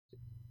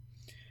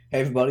Hey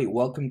everybody,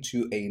 welcome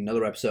to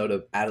another episode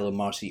of Adil and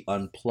Marcy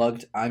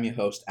Unplugged. I'm your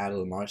host,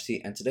 Adil and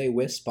Marcy, and today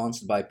we're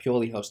sponsored by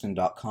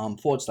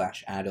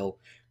purelyhosting.com/Adil.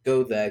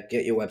 Go there,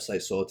 get your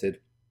website sorted.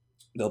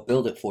 They'll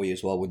build it for you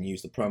as well when you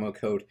use the promo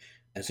code.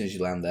 As soon as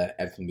you land there,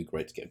 everything will be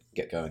great to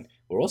get going.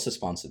 We're also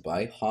sponsored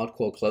by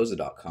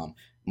hardcorecloser.com.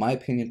 My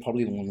opinion,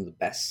 probably one of the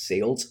best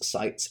sales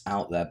sites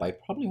out there by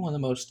probably one of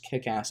the most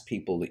kick-ass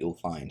people that you'll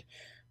find.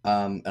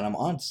 And I'm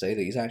honored to say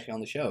that he's actually on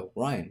the show.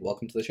 Ryan,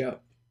 welcome to the show.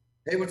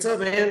 Hey, what's up,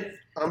 man?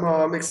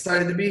 I'm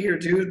excited to be here,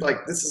 dude.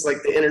 Like, this is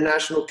like the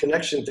international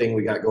connection thing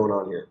we got going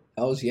on here.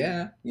 Hells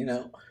yeah,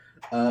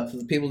 For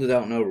the people that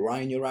don't know,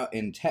 Ryan, you're out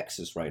in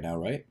Texas right now,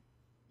 right?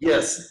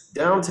 Yes,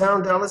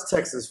 downtown Dallas,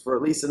 Texas, for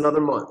at least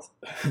another month.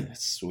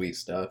 Sweet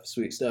stuff,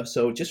 sweet stuff.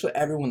 So just for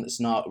everyone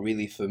that's not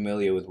really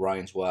familiar with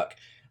Ryan's work,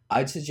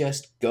 I'd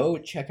suggest go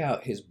check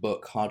out his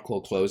book,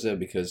 Hardcore Closer,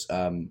 because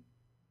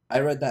I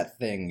read that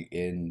thing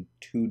in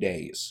 2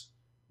 days.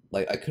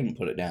 Like, I couldn't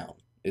put it down.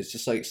 It's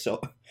just like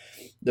so.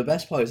 The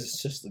best part is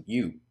it's just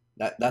you.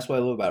 That's what I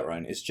love about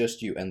Ryan. It's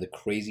just you and the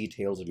crazy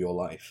tales of your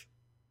life,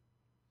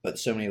 but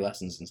so many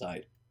lessons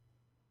inside.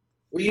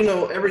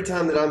 Well, every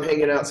time that I'm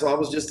hanging out, so I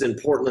was just in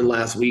Portland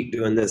last week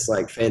doing this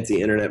like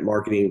fancy internet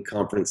marketing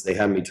conference they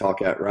had me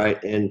talk at,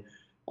 right? And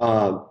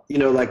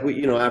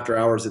after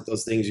hours at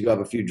those things, you go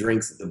have a few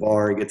drinks at the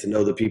bar and get to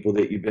know the people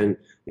that you've been,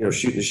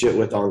 shooting the shit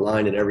with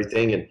online and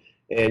everything. And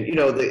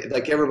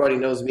like everybody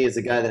knows me as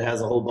a guy that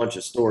has a whole bunch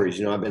of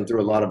stories. I've been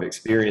through a lot of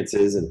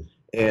experiences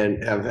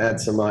and have had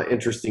some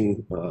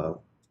interesting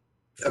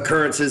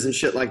occurrences and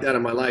shit like that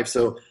in my life.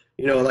 So,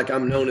 like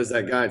I'm known as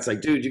that guy. It's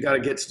like, dude, you got to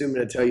get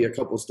Stewman to tell you a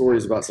couple of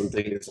stories about some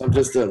things. I'm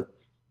just a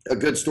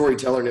good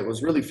storyteller, and it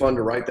was really fun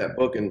to write that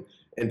book and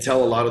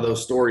tell a lot of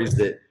those stories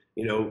that,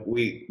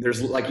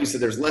 there's, like you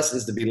said, there's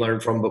lessons to be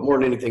learned from, but more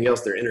than anything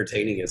else, they're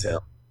entertaining as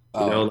hell.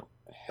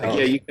 Like,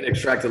 yeah, you can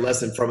extract a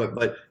lesson from it,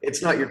 but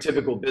it's not your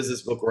typical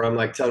business book where I'm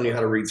like telling you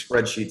how to read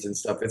spreadsheets and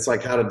stuff. It's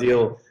like how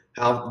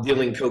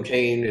dealing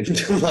cocaine and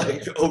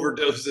like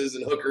overdoses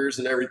and hookers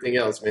and everything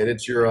else, man.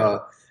 It's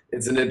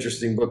an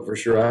interesting book for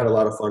sure. I had a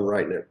lot of fun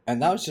writing it.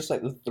 And that was just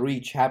like the 3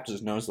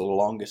 chapters known as The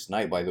Longest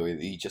Night, by the way,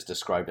 that you just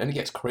described. And it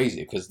gets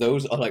crazy because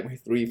those are like my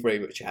 3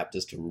 favorite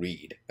chapters to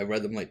read. I've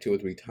read them like 2 or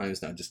 3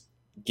 times now, just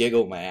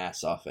giggle my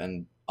ass off.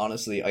 And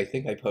honestly, I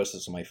think I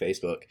posted this on my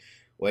Facebook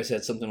where I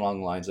said something along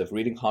the lines of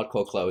reading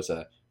Hardcore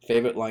Closer.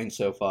 Favorite line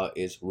so far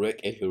is,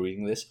 Rick, if you're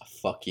reading this,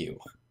 fuck you.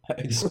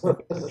 I just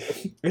love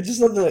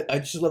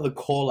the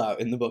call out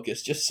in the book.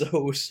 It's just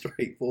so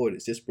straightforward.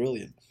 It's just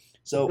brilliant.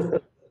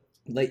 So,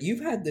 like,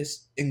 you've had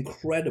this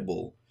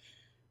incredible.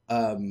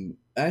 I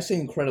say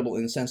incredible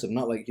in the sense of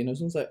not like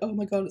someone's like, oh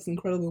my god, it's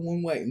incredible in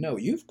one way. No,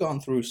 you've gone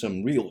through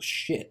some real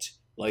shit.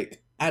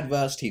 Like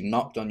adversity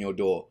knocked on your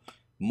door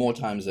more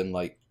times than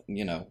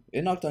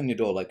it knocked on your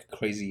door like a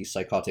crazy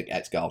psychotic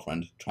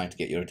ex-girlfriend trying to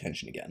get your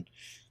attention again.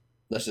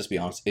 Let's just be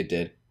honest, it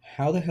did.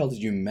 How the hell did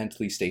you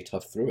mentally stay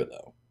tough through it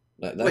though?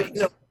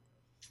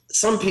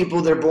 Some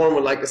people, they're born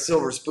with like a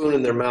silver spoon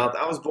in their mouth.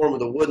 I was born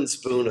with a wooden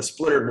spoon, a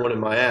splintered one in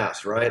my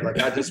ass, right? Like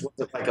I just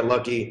wasn't like a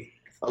lucky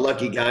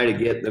guy to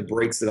get the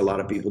breaks that a lot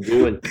of people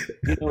do. And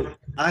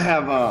I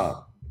have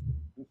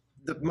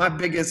my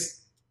biggest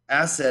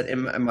asset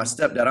in my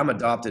stepdad. I'm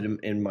adopted,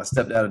 and my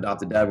stepdad,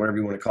 adopted dad, whatever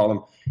you want to call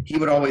him. He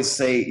would always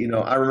say,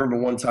 I remember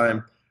one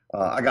time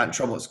I got in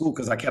trouble at school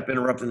because I kept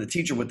interrupting the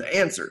teacher with the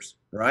answers,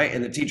 right?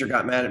 And the teacher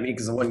got mad at me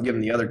because I wasn't giving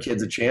the other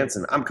kids a chance,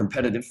 and I'm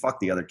competitive. Fuck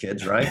the other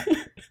kids, right?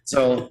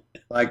 So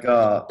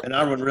and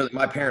I wouldn't really.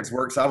 My parents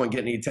worked, so I wouldn't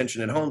get any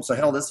attention at home. So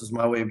hell, this was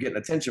my way of getting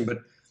attention. But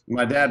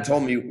my dad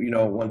told me,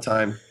 one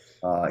time,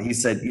 he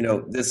said,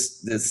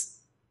 this this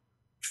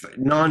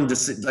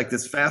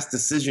fast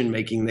decision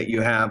making that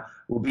you have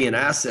will be an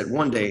asset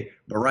one day,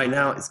 but right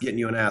now it's getting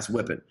you an ass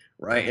whipping,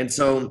 right? And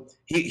so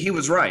he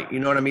was right, you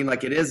know what I mean?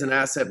 Like it is an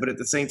asset, but at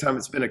the same time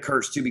it's been a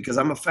curse too, because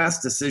I'm a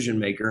fast decision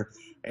maker,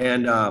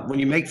 and when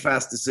you make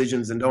fast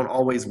decisions and don't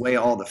always weigh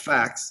all the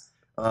facts,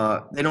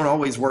 they don't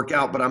always work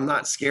out. But I'm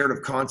not scared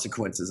of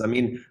consequences. I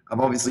mean,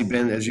 I've obviously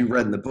been, as you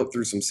read in the book,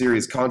 through some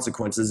serious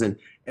consequences, and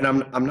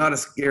I'm not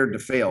as scared to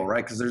fail,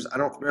 right? Because I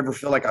don't ever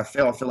feel like I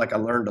fail. I feel like I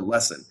learned a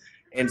lesson.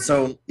 And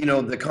so,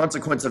 the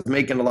consequence of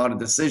making a lot of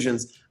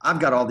decisions, I've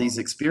got all these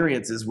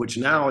experiences, which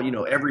now,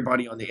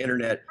 everybody on the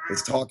internet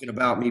is talking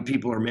about me.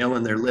 People are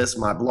mailing their lists,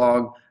 my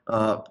blog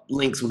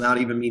links without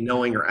even me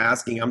knowing or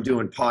asking. I'm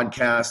doing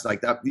podcasts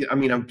like that. I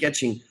mean, I'm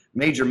catching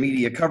major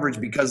media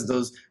coverage because of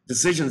those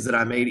decisions that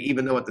I made,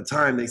 even though at the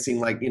time they seemed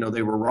like,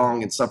 they were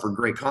wrong and suffered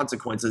great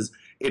consequences.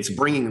 It's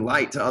bringing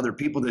light to other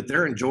people that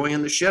they're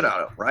enjoying the shit out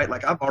of, right?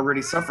 Like I've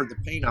already suffered the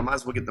pain. I might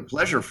as well get the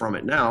pleasure from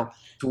it now,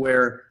 to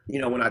where,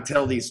 when I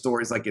tell these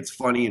stories, like it's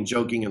funny and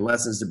joking and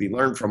lessons to be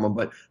learned from them.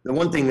 But the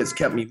one thing that's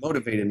kept me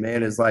motivated,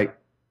 man, is like,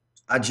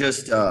 I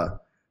just,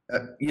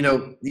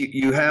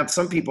 you have,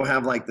 some people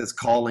have like this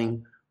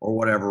calling or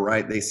whatever,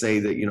 right? They say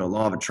that,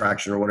 law of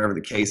attraction or whatever the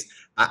case.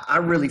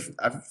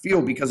 I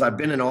feel, because I've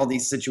been in all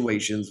these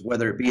situations,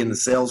 whether it be in the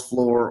sales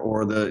floor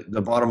or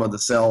the bottom of the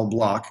cell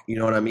block, you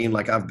know what I mean?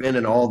 Like I've been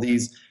in all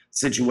these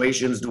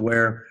situations to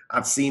where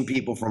I've seen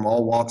people from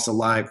all walks of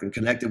life and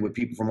connected with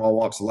people from all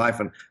walks of life.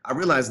 And I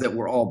realize that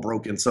we're all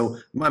broken. So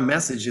my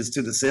message is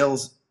to the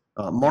sales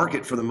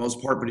market for the most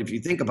part. But if you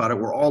think about it,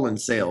 we're all in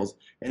sales,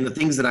 and the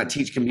things that I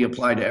teach can be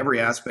applied to every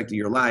aspect of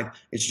your life.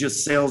 It's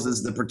just sales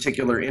is the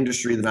particular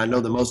industry that I know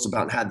the most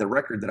about and had the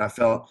record that I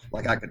felt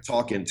like I could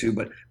talk into.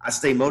 But I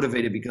stay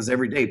motivated because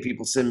every day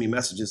people send me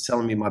messages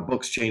telling me my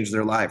books changed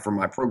their life or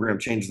my program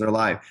changed their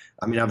life.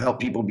 I mean, I've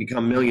helped people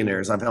become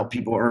millionaires. I've helped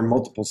people earn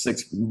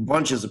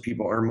bunches of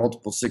people earn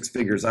multiple six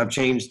figures. I've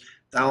changed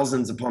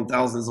thousands upon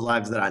thousands of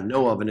lives that I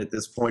know of. And at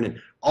this point, and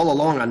all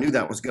along, I knew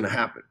that was going to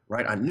happen,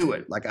 right? I knew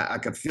it. Like I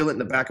could feel it in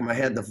the back of my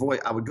head. The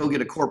voice, I would go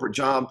get a corporate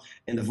job,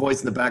 and the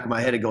voice in the back of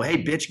my head would go,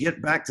 "Hey, bitch,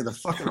 get back to the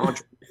fucking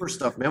entrepreneur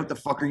stuff, man. What the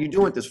fuck are you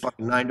doing with this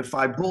fucking 9 to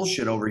 5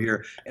 bullshit over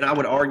here?" And I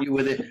would argue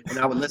with it, and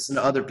I would listen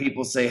to other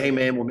people say, "Hey,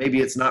 man, well, maybe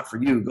it's not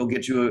for you. Go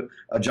get you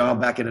a job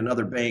back at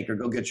another bank, or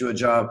go get you a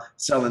job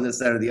selling this,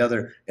 that, or the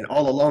other." And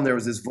all along, there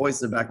was this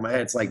voice in the back of my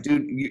head. It's like,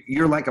 dude,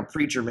 you're like a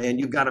preacher, man.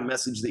 You've got a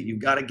message that you've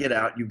got to get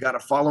out. You've got a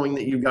following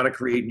that you've got to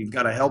create, and you've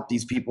got to help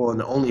these people in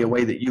the only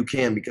way that you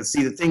can. Because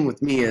see, the thing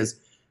with me is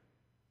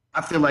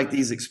I feel like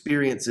these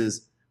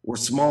experiences were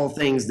small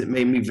things that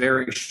made me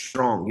very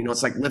strong. You know,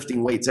 it's like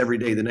lifting weights every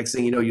day. The next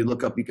thing you know, you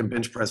look up, you can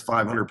bench press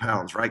 500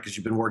 pounds, right? Because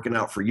you've been working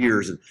out for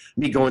years. And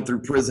me going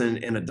through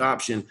prison and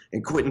adoption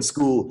and quitting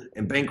school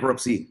and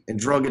bankruptcy and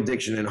drug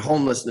addiction and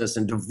homelessness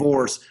and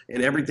divorce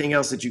and everything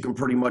else that you can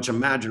pretty much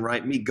imagine,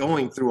 right? Me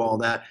going through all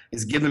that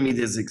is giving me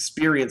these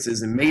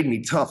experiences and made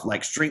me tough,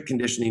 like strength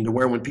conditioning, to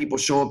where when people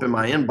show up in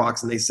my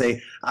inbox and they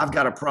say, "I've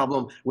got a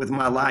problem with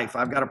my life.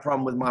 I've got a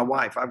problem with my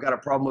wife. I've got a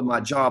problem with my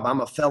job.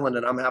 I'm a felon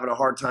and I'm having a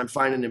hard time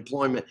finding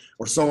employment,"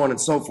 or so on and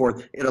so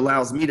forth, it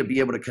allows me to be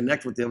able to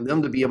connect with them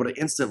to be able to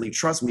instantly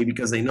trust me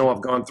because they know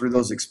I've gone through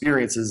those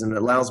experiences, and it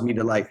allows me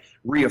to like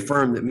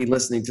reaffirm that me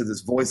listening to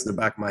this voice in the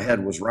back of my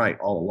head was right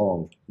all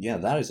along. Yeah,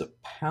 that is a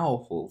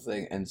powerful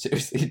thing. And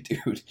seriously,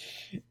 dude,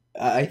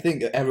 I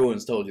think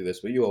everyone's told you this,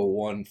 but you are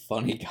one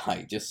funny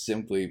guy. Just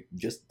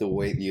the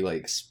way that you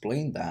like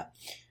explained that,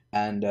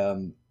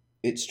 and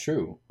it's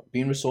true.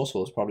 Being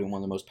resourceful is probably one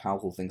of the most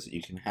powerful things that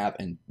you can have,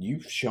 and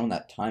you've shown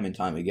that time and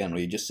time again, where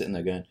you're just sitting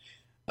there going,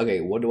 "Okay,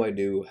 what do I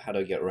do? How do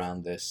I get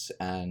around this?"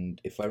 And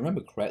if I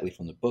remember correctly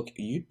from the book,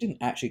 you didn't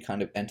actually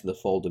kind of enter the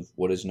fold of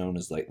what is known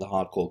as like the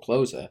hardcore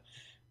closer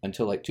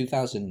until like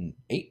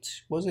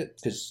 2008, was it?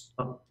 Because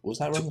was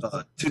that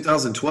right?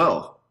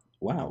 2012.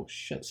 Wow,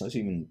 shit, so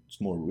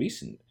it's more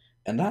recent.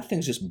 And that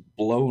thing's just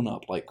blown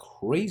up like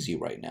crazy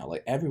right now.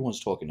 Like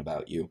everyone's talking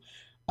about you.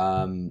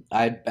 I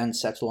had Ben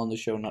Settle on the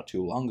show not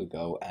too long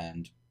ago,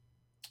 and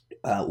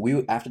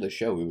after the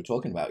show we were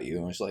talking about you,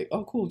 and I was like,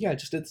 "Oh, cool, yeah, I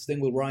just did this thing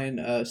with Ryan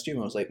Stewart."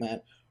 I was like,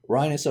 "Man,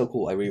 Ryan is so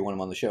cool. I really want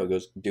him on the show." He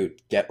goes,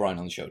 "Dude, get Ryan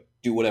on the show.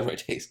 Do whatever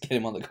it takes. Get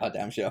him on the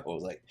goddamn show." I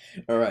was like,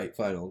 "All right,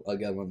 fine, I'll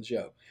get him on the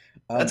show."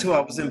 That's who I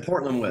was in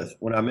Portland with.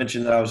 When I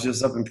mentioned that I was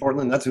just up in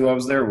Portland, that's who I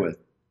was there with.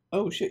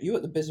 Oh shit, you were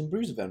at the Biz and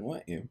Brews event,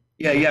 weren't you?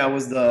 Yeah, I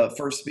was the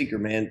first speaker,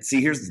 man. See,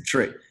 here's the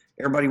trick.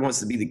 Everybody wants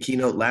to be the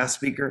keynote last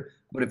speaker,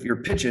 but if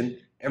you're pitching,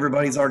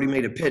 everybody's already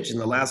made a pitch, and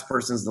the last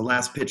person's the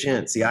last pitch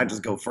in. See, I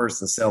just go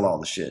first and sell all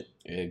the shit.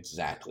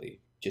 Exactly.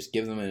 Just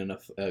give them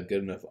a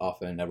good enough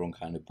offer, and everyone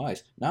kind of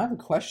buys. Now I have a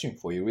question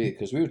for you, really,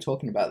 because we were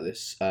talking about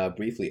this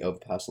briefly over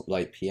past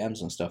like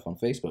PMs and stuff on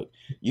Facebook.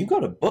 You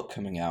got a book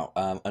coming out,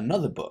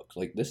 another book.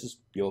 Like this is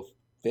your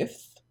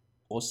fifth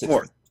or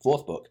sixth?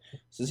 Fourth book.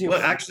 So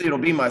well, actually, it'll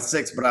be my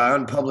sixth, but I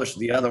unpublished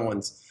the other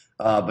ones.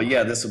 But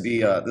yeah, this will be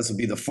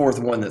the fourth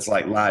one that's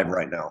like live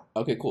right now.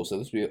 Okay, cool. So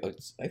this will be.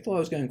 I thought I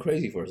was going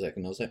crazy for a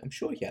second. I was like, I'm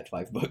sure he had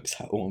 5 books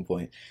at one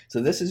point.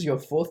 So this is your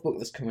fourth book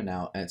that's coming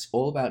out, and it's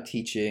all about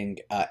teaching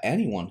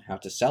anyone how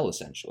to sell,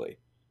 essentially.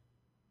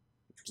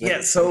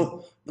 Yeah.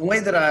 So the way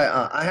that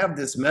I have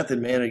this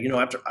method, man. You know,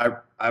 after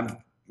I've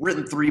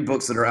written 3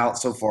 books that are out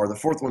so far. The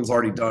fourth one's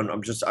already done.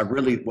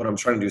 What I'm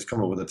trying to do is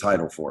come up with a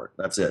title for it.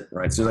 That's it,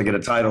 right? As soon as I get a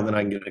title, then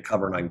I can get a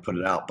cover and I can put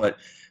it out. But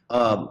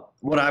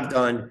what I've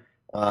done,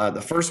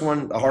 the first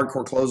one, the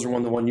hardcore closer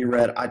one, the one you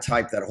read, I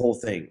typed that whole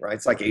thing, right?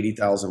 It's like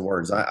 80,000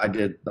 words. I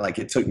did, like,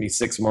 it took me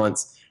 6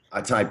 months. I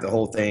typed the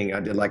whole thing.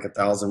 I did like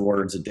 1,000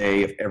 words a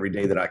day, every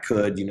day that I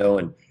could, you know,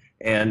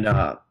 and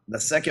the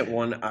second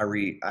one,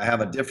 I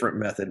have a different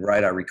method,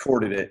 right? I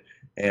recorded it.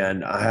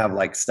 And I have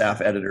like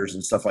staff editors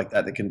and stuff like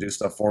that can do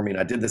stuff for me. And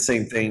I did the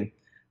same thing.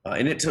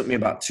 And it took me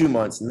about 2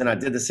 months. And then I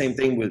did the same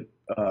thing with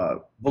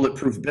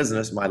Bulletproof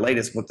Business, my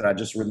latest book that I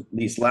just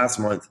released last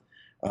month.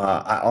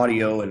 I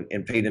audio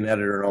and paid an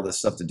editor and all this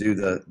stuff to do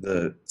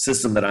the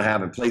system that I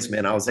have in place,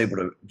 man. I was able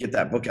to get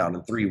that book out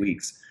in 3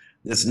 weeks.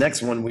 This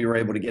next one, we were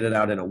able to get it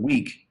out in a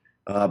week.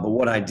 But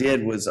what I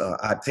did was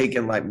I've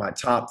taken like my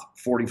top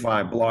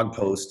 45 blog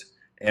posts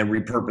and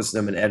repurpose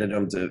them and edit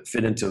them to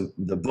fit into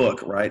the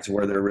book, right? To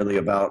where they're really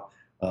about,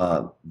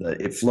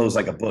 it flows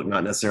like a book,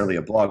 not necessarily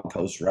a blog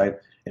post, right?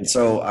 And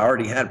so I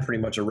already had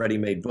pretty much a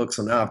ready-made book.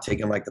 So now I've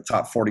taken like the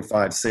top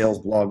 45 sales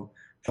blog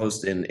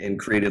posts and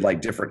created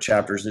like different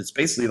chapters. It's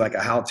basically like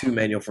a how-to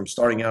manual from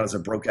starting out as a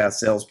broke-ass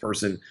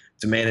salesperson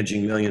to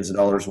managing millions of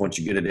dollars once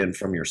you get it in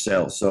from your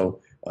sales. So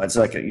It's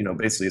like a,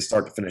 basically a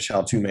start to finish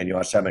how-to manual.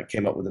 I just haven't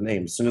came up with a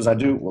name. As soon as I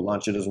do, we'll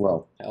launch it as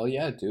well. Hell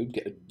yeah,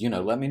 dude.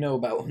 Let me know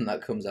about when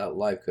that comes out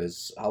live,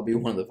 because I'll be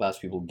one of the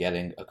first people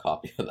getting a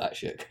copy of that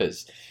shit.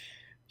 Because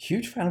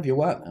huge fan of your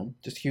work, man.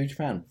 Just huge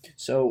fan.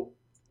 So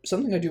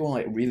something I do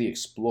want to like really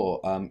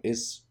explore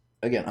is,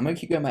 again, I'm gonna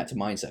keep going back to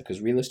mindset, because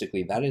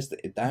realistically, that is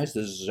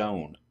the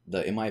zone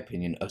that, in my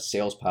opinion, a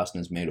salesperson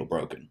is made or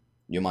broken.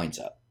 Your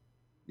mindset.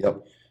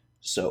 Yep.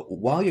 So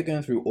while you're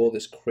going through all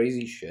this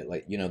crazy shit,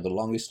 like, the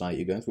longest night,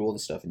 you're going through all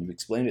this stuff, and you've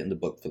explained it in the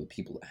book for the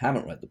people that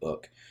haven't read the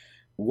book,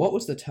 what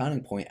was the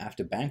turning point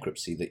after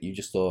bankruptcy that you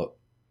just thought,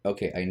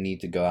 okay, I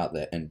need to go out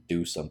there and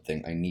do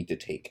something. I need to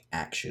take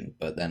action,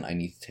 but then I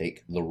need to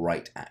take the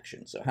right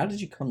action. So how did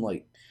you come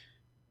like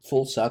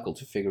full circle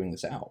to figuring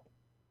this out?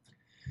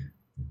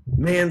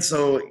 Man,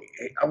 so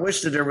I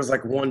wish that there was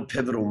like one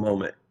pivotal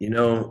moment,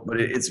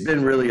 but it's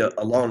been really a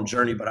long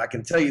journey. But I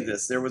can tell you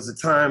this, there was a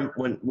time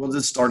when we'll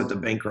just start at the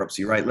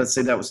bankruptcy, right? Let's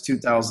say that was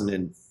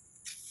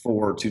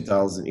 2004,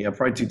 2000, yeah,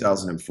 probably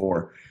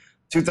 2004.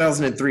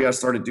 2003, I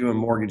started doing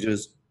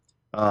mortgages.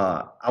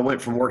 I went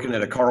from working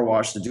at a car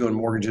wash to doing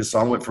mortgages. So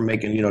I went from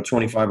making,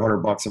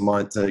 $2,500 a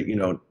month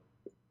to,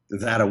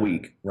 that a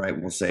week, right?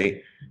 We'll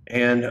say,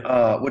 and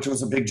which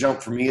was a big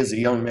jump for me as a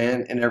young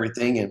man and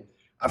everything. And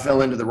I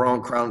fell into the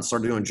wrong crowd and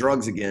started doing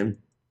drugs again.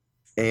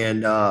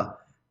 And,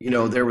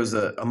 there was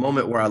a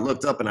moment where I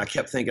looked up and I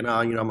kept thinking,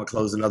 I'm going to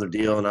close another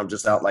deal. And I'm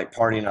just out like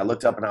partying. I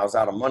looked up and I was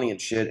out of money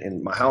and shit.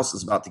 And my house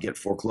was about to get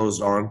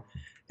foreclosed on.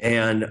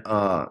 And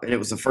it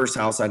was the first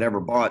house I'd ever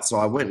bought. So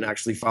I went and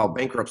actually filed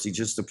bankruptcy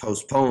just to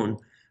postpone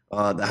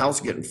the house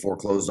getting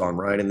foreclosed on,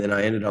 right? And then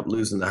I ended up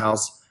losing the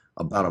house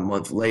about a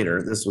month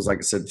later. This was, like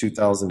I said,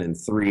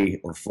 2003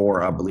 or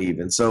 4, I believe.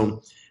 And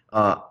so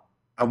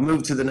I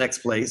moved to the next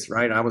place,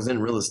 right? I was in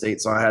real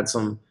estate, so I had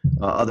some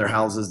other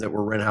houses that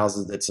were rent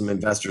houses that some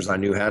investors I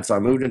knew had. So I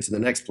moved into the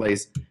next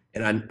place,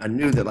 and I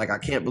knew that, like, I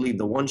can't believe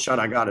the one shot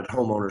I got at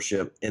home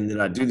ownership, and that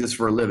I do this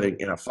for a living,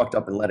 and I fucked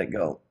up and let it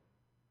go.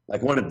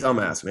 Like, what a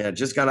dumbass, man. I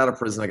just got out of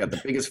prison. I got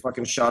the biggest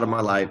fucking shot of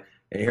my life,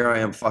 and here I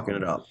am fucking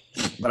it up.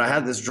 But I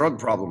had this drug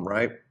problem,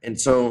 right? And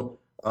so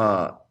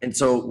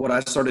what I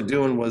started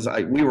doing was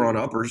we were on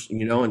uppers,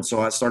 and so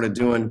I started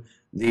doing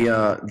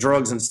the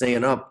drugs and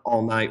staying up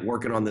all night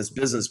working on this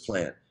business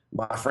plan.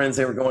 My friends,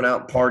 they were going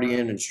out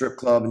partying and strip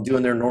club and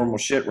doing their normal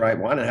shit, right?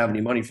 Well, I didn't have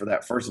any money for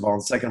that, first of all.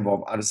 And second of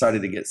all, I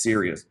decided to get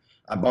serious.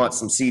 I bought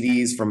some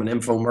CDs from an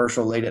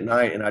infomercial late at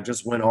night, and I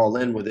just went all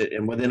in with it.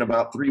 And within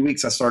about 3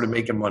 weeks, I started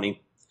making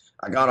money.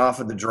 I got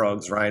off of the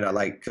drugs, right?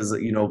 Because,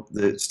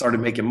 started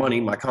making money.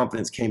 My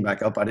confidence came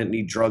back up. I didn't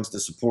need drugs to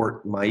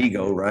support my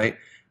ego, right?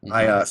 Mm-hmm.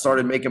 I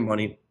started making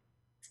money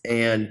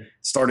and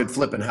started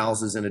flipping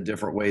houses in a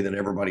different way than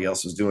everybody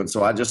else was doing.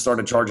 So I just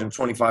started charging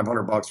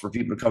 $2,500 for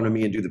people to come to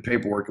me and do the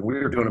paperwork. And we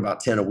were doing about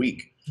 10 a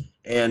week.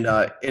 And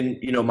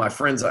my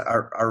friends,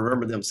 I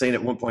remember them saying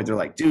at one point, they're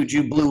like, dude,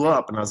 you blew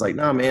up. And I was like,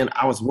 nah, man,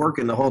 I was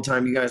working the whole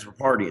time you guys were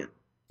partying.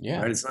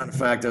 Yeah. Right? It's not a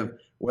fact of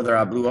whether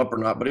I blew up or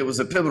not, but it was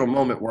a pivotal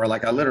moment where,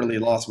 like, I literally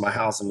lost my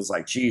house and was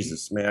like,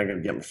 Jesus, man, I got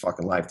to get my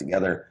fucking life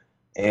together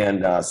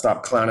and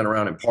stop clowning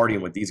around and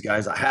partying with these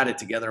guys. I had it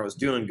together. I was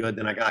doing good.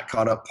 Then I got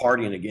caught up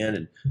partying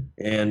again.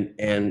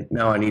 And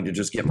now I need to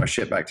just get my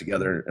shit back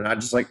together. And I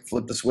just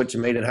flipped the switch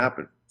and made it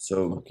happen.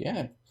 So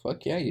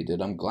Fuck yeah, you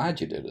did. I'm glad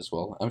you did as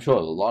well. I'm sure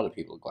a lot of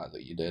people are glad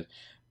that you did.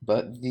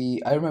 But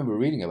I remember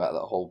reading about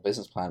that whole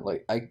business plan.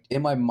 Like,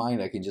 in my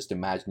mind, I can just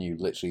imagine you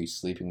literally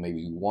sleeping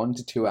maybe 1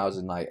 to 2 hours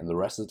a night, and the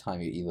rest of the time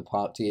you're either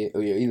partying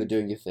or you're either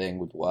doing your thing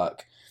with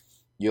work.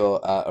 You're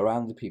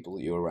around the people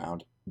that you're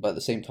around, but at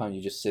the same time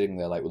you're just sitting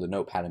there like with a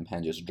notepad and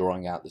pen, just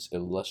drawing out this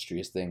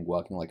illustrious thing,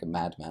 working like a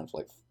madman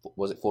for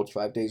was it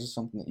 45 days or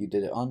something that you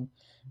did it on?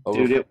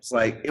 Dude,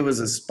 it was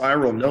a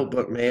spiral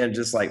notebook, man,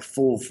 just like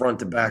full front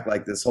to back,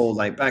 like this whole,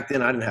 like, back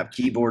then I didn't have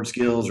keyboard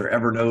skills or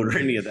Evernote or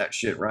any of that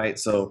shit, right?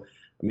 So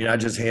I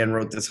just hand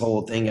wrote this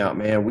whole thing out,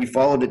 man. We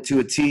followed it to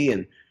a T,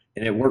 and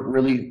it worked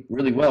really,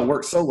 really well. It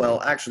worked so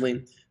well,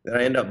 actually, that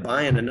I ended up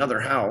buying another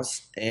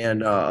house,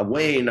 and a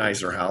way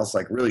nicer house,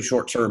 like really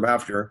short term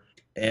after.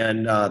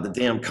 And the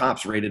damn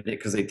cops raided it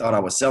because they thought I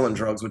was selling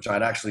drugs, which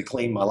I'd actually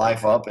cleaned my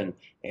life up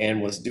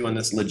and was doing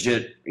this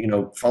legit,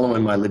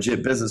 following my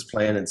legit business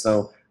plan. And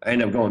so I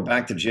ended up going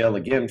back to jail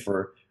again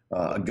for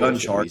a gun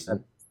charge.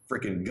 That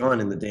freaking gun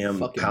in the damn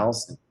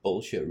house.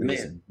 Bullshit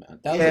reason, man.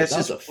 That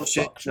was a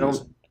bullshit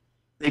reason.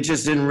 They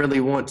just didn't really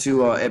want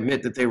to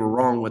admit that they were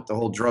wrong with the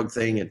whole drug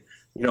thing. And,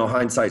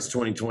 hindsight's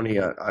 2020.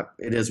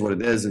 It is what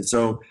it is. And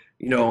so,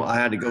 I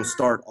had to go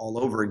start all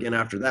over again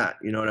after that.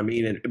 You know what I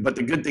mean? But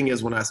the good thing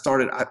is, when I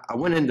started, I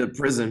went into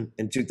prison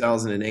in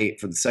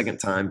 2008 for the second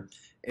time.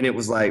 And it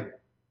was like,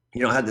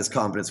 I had this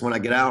confidence. When I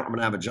get out, I'm going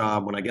to have a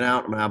job. When I get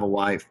out, I'm going to have a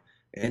wife.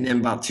 And then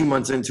about 2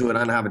 months into it,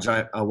 I didn't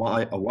have a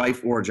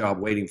wife or a job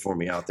waiting for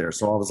me out there.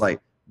 So I was like,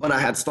 but I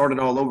had started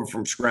all over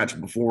from scratch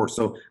before.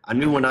 So I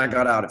knew when I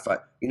got out,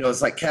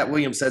 it's like Cat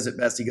Williams says it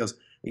best. He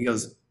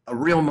goes, a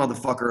real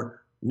motherfucker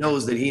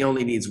knows that he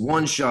only needs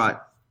one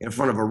shot in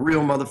front of a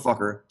real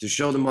motherfucker to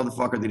show the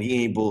motherfucker that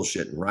he ain't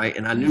bullshitting, right?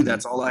 And I knew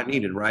that's all I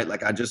needed, right?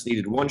 Like I just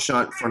needed one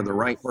shot in front of the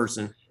right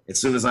person as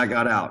soon as I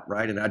got out,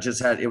 right? And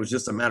it was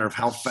just a matter of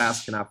how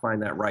fast can I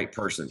find that right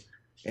person.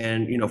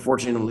 And, you know,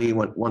 fortunately,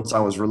 once I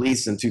was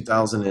released in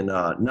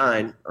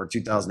 2009 or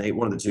 2008,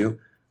 one of the two,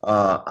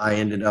 I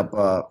ended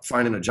up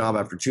finding a job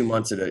after 2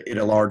 months at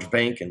a large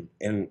bank.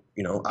 And,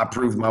 you know, I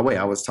proved my way.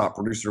 I was top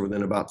producer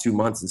within about 2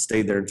 months and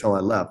stayed there until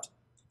I left.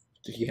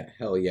 Yeah,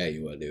 hell yeah,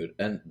 you are, dude.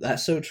 And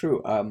that's so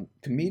true.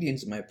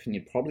 Comedians, in my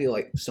opinion, probably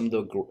like some of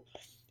the.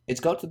 It's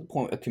got to the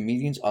point where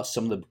comedians are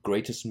some of the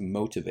greatest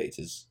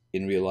motivators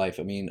in real life.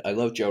 I mean, I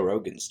love Joe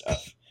Rogan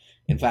stuff.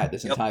 In fact,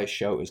 this entire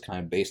show is kind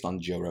of based on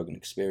the Joe Rogan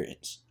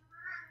experience.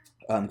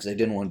 Because I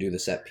didn't want to do the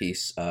set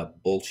piece,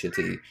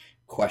 bullshitty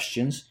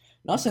questions.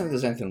 Not saying that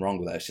there's anything wrong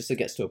with that. It's just it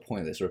gets to a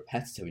point that's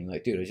repetitive, and you're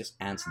like, dude, I just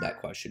answered that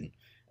question.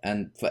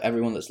 And for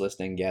everyone that's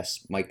listening,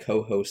 yes, my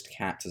co-host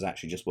Kat has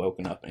actually just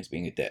woken up and he's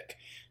being a dick.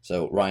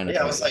 So Ryan,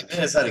 yeah, I was like,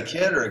 man, is that a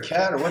kid or a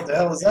cat or what the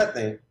hell is that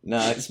thing? No,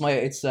 it's my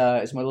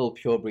little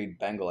purebred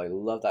Bengal. I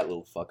love that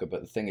little fucker.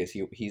 But the thing is,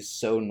 he's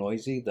so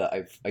noisy that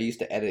I used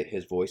to edit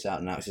his voice out,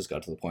 and now it's just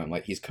got to the point I'm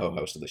like, he's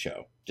co-host of the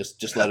show.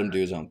 Just let him do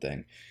his own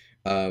thing.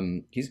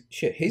 He's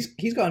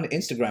got an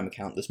Instagram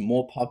account that's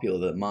more popular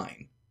than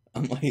mine.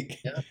 I'm like,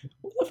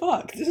 what the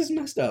fuck? This is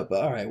messed up.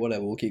 But all right,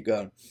 whatever. We'll keep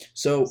going.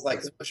 So it's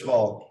like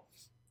Squishball.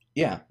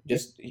 Yeah,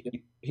 just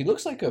he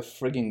looks like a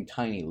frigging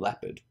tiny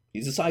leopard.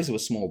 He's the size of a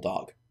small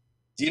dog.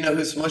 Do you know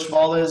who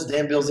Smushball is?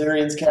 Dan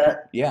Bilzerian's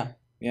cat? Yeah.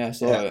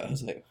 So I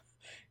was like,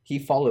 he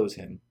follows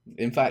him.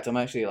 In fact, I'm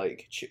actually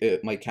like,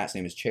 my cat's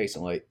name is Chase.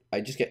 I'm like, I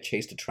just get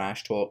Chase to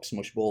trash talk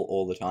Smushball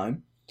all the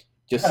time.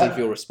 Just see if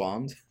he'll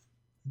respond.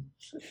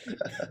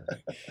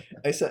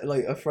 I said,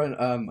 like, a friend,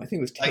 I think it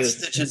was like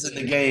Stitches in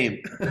the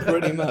game.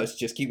 Pretty much.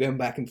 Just keep going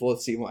back and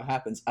forth, see what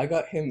happens. I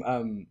got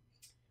him,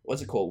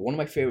 what's it called? One of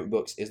my favorite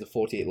books is The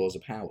 48 Laws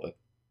of Power.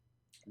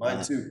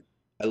 Mine too.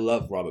 I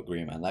love Robert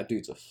Greene, man. That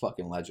dude's a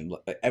fucking legend.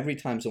 Like, every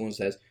time someone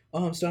says,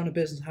 "Oh, I'm starting a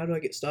business. How do I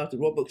get started?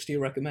 What books do you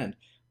recommend?"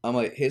 I'm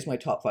like, "Here's my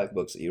top 5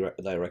 books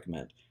that I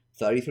recommend: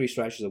 33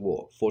 Strategies of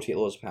War, 48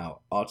 Laws of Power,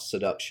 Art of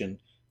Seduction,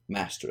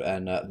 Master,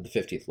 and The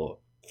 50th Law."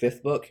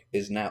 Fifth book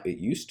is now. It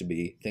used to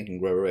be Think and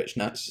Grow Rich.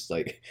 Now it's just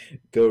like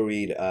go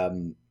read.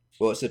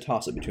 Well, it's a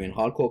toss-up between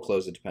hardcore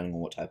closer, depending on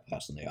what type of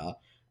person they are,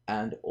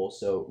 and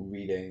also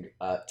reading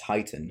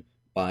Titan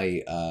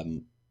by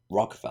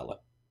Rockefeller.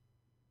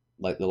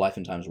 Like The Life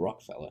and Times of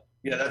Rockefeller.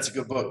 Yeah, that's a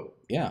good book.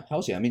 Yeah,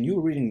 how's yeah? I mean, you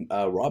were reading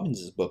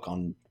Robbins' book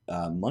on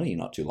money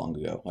not too long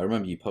ago. I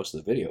remember you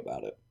posted a video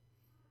about it.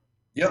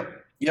 Yep,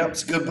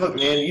 it's a good book,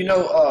 man. You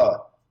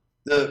know,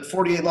 the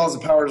 48 Laws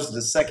of Power is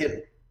the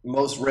second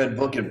most read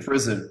book in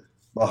prison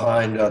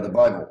behind the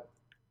Bible.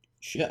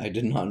 Shit, I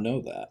did not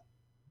know that.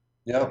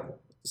 Yep.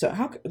 So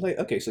how, like,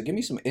 okay, so give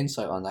me some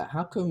insight on that.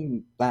 How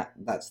come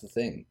that's the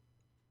thing?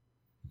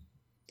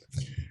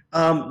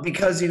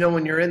 Because, you know,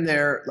 when you're in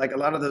there, like a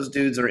lot of those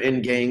dudes are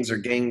in gangs or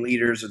gang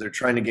leaders, or they're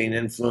trying to gain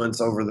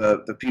influence over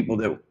the people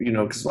that, you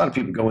know, because a lot of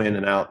people go in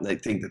and out and they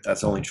think that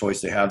that's the only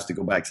choice they have is to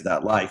go back to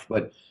that life.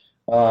 But,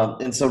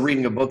 and so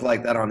reading a book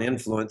like that on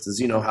influence is,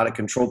 you know, how to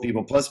control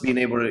people, plus being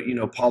able to, you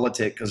know,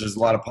 politic, because there's a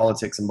lot of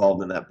politics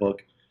involved in that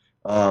book.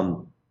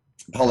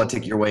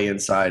 Politic your way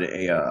inside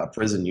a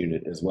prison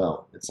unit as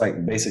well. It's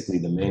like basically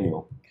the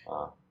manual.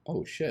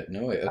 Oh shit!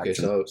 No way. Okay,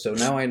 so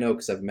now I know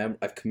because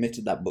I've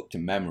committed that book to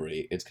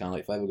memory. It's kind of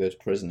like if I ever go to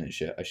prison and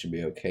shit, I should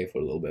be okay for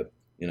a little bit,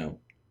 you know.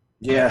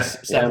 Yeah.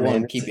 Step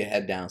one, keep your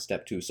head down.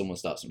 Step two, someone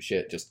starts some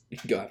shit, just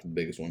go after the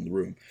biggest one in the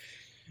room.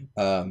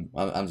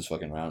 I'm just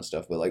fucking around and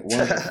stuff, but like one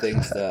of the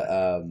things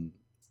that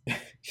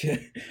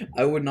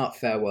I would not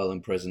fare well in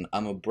prison.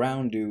 I'm a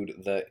brown dude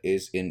that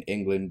is in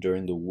England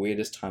during the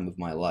weirdest time of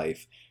my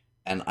life,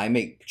 and I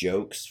make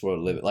jokes for a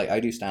living. Like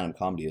I do stand-up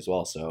comedy as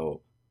well,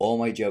 so. All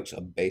my jokes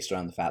are based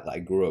around the fact that I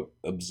grew up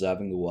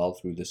observing the world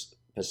through this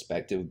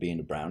perspective of being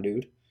a brown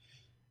dude.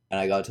 And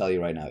I gotta tell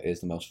you right now, it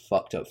is the most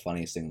fucked up,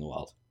 funniest thing in the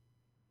world.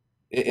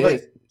 It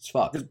is. It's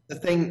fucked. The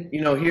thing, you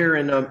know, here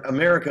in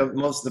America,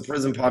 most of the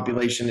prison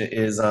population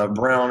is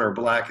brown or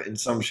black in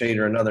some shade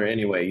or another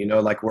anyway. You know,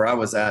 like where I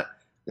was at,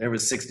 there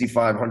was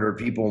 6,500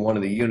 people in one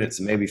of the units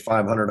and maybe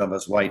 500 of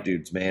us white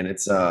dudes, man.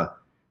 It's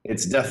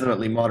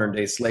definitely modern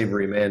day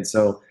slavery, man.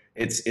 So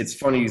it's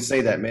funny you say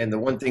that, man. The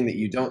one thing that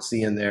you don't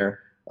see in there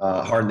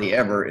hardly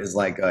ever is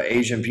like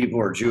Asian people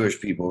or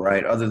Jewish people,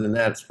 right? Other than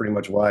that, it's pretty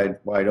much wide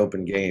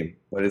open game.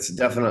 But it's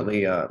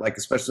definitely like,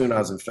 especially when I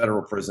was in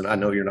federal prison, I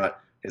know you're not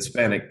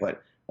Hispanic,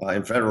 but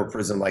in federal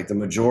prison, like the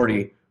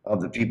majority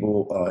of the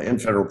people in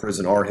federal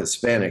prison are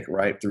Hispanic,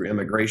 right? Through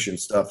immigration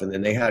stuff. And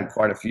then they had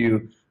quite a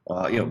few,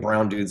 you know,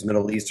 brown dudes,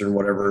 Middle Eastern,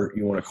 whatever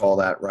you want to call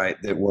that,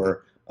 right? That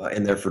were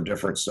in there for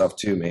different stuff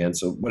too, man.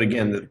 So, but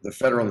again, the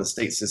federal and the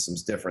state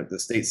system's different. The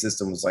state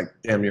system was like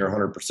damn near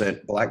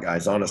 100% black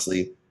guys,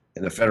 honestly.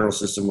 and the federal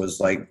system was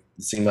like,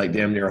 it seemed like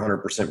damn near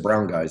 100%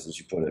 brown guys, as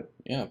you put it.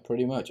 Yeah,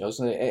 pretty much. I was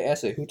like, hey,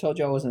 Essay, who told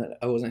you I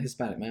wasn't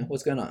Hispanic, man?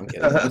 What's going on? I'm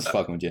kidding. I'm just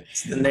fucking with you.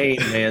 It's the name,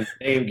 man.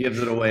 The name gives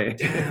it away.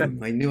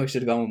 Damn, I knew I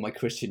should have gone with my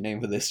Christian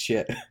name for this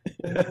shit.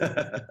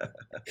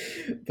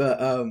 But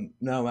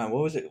no, man.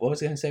 What was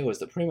I gonna say was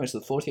that pretty much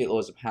the 48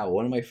 Laws of Power.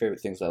 One of my favorite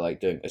things I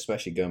like doing,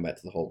 especially going back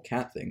to the whole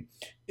cat thing,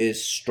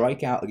 is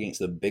strike out against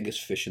the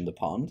biggest fish in the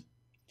pond,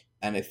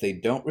 and if they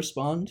don't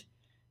respond,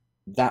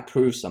 that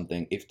proves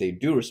something. If they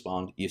do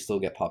respond, you still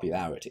get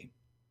popularity,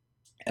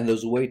 and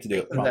there's a way to do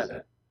it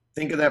properly.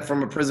 Think of that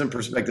from a prison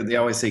perspective. They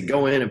always say,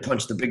 go in and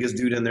punch the biggest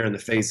dude in there in the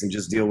face and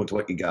just deal with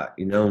what you got,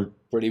 you know?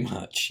 Pretty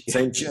much.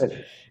 Same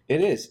shit.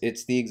 It is.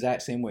 It's the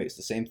exact same way. It's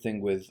the same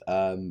thing with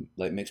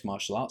like mixed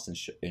martial arts and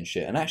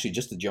shit. And actually,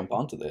 just to jump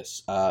onto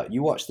this,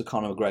 you watched the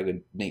Conor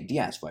McGregor Nate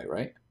Diaz fight,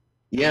 right?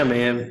 Yeah,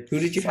 man. Who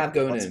did you have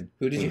going in?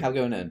 Who did you have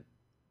going in?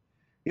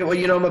 Yeah, well,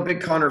 you know, I'm a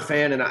big Conor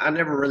fan, and I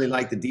never really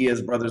liked the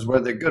Diaz brothers.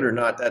 Whether they're good or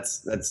not,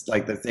 that's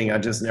like the thing. I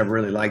just never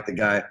really liked the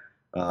guy.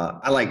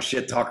 I like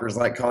shit talkers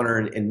like Conor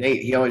and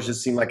Nate. He always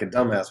just seemed like a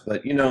dumbass.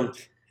 But, you know,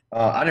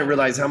 I didn't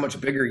realize how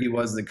much bigger he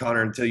was than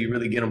Conor until you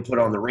really get him put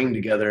on the ring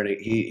together. And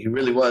he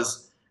really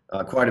was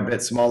quite a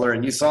bit smaller.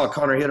 And you saw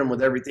Conor hit him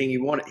with everything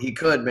he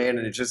could, man,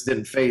 and it just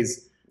didn't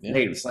phase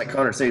Nate. It's like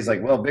Conor says,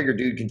 like, well, bigger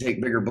dude can take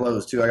bigger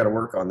blows, too. I got to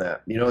work on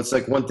that. You know, it's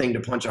like one thing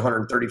to punch a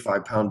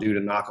 135-pound dude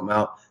and knock him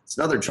out. It's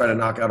another to try to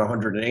knock out a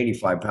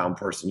 185-pound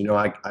person. You know,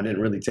 I didn't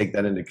really take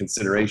that into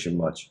consideration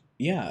much.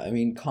 Yeah, I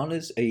mean,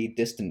 Connor's a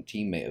distant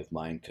teammate of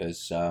mine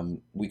because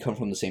we come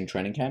from the same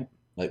training camp.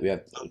 Like, we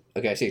have,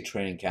 okay, I say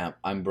training camp,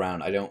 I'm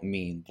brown. I don't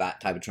mean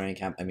that type of training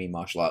camp. I mean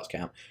martial arts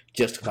camp.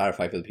 Just to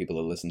clarify for the people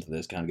that listen to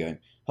this, kind of going,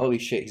 holy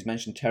shit, he's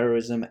mentioned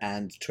terrorism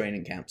and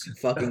training camps.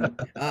 Fucking,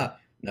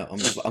 no,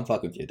 I'm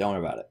fucking with you. Don't worry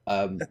about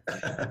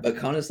it. But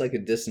Connor's like a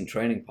distant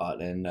training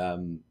partner,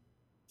 and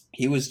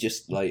he was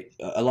just like,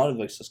 a lot of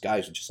us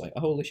guys were just like,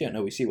 oh, holy shit,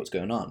 no, we see what's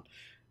going on.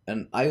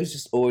 And I was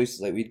just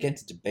always like, we'd get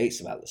into debates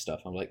about this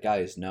stuff. I'm like,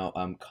 guys, no,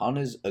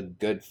 Connor's a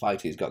good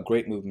fighter. He's got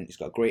great movement. He's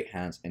got great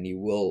hands, and he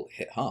will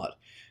hit hard.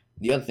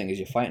 The other thing is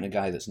you're fighting a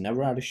guy that's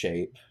never out of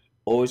shape,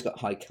 always got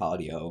high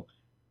cardio,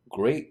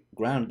 great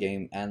ground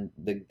game, and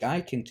the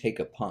guy can take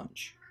a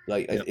punch.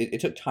 Like,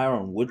 it took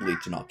Tyron Woodley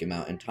to knock him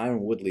out, and Tyron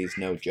Woodley's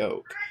no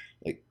joke.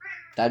 Like,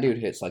 that dude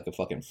hits like a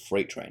fucking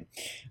freight train.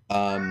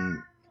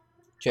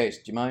 Chase,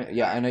 do you mind?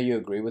 Yeah, I know you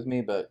agree with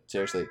me, but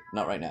seriously,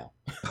 not right now.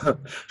 So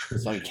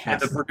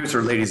the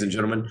producer, ladies and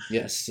gentlemen.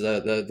 Yes,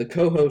 the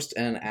co-host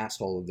and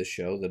asshole of the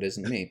show that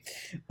isn't me.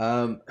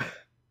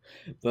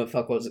 But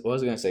fuck, what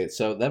was I going to say?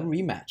 So they're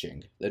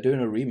rematching. They're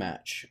doing a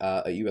rematch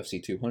at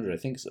UFC 200. I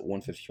think it's at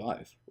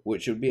 155,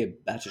 which would be a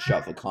better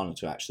shot for Conor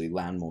to actually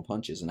land more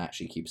punches and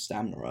actually keep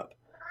stamina up.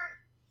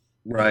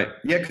 Right.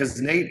 Yeah, because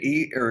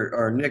Nate,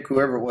 or Nick,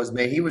 whoever it was,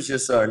 man, he was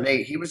just,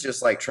 Nate, he was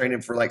just like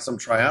training for like some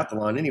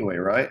triathlon anyway,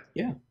 right?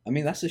 Yeah. I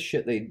mean, that's the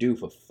shit they do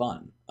for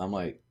fun. I'm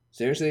like,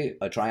 seriously,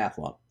 a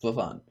triathlon for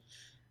fun.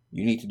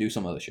 You need to do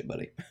some other shit,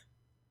 buddy.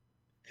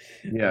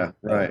 Yeah,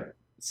 right.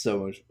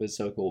 So it's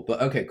so cool.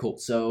 But okay, cool.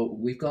 So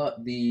we've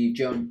got the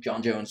John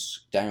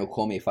Jones, Daniel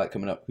Cormier fight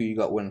coming up. Who you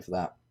got winning for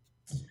that?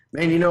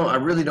 Man, you know, I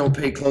really don't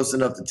pay close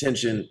enough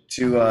attention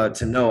to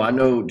know. I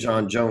know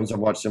John Jones. I've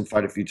watched him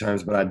fight a few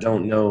times, but I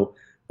don't know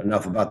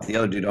enough about the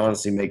other dude to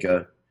honestly make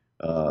a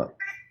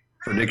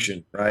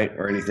prediction, right?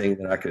 Or anything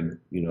that I could,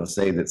 you know,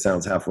 say that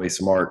sounds halfway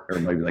smart.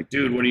 Everybody be like,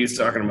 dude, what are you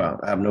talking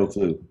about? I have no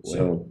clue.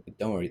 So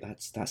don't worry.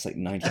 That's like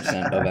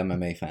 90% of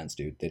MMA fans,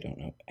 dude. They don't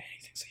know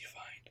anything, so you're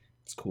fine.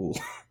 It's cool.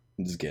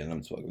 I'm just kidding. I'm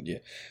just fucking with you.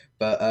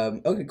 But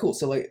okay, cool.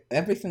 So like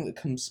everything that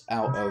comes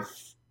out of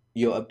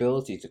your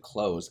ability to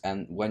close,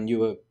 and when you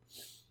were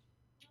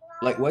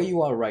like where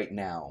you are right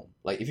now,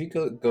 like if you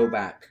could go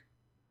back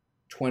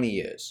 20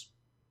 years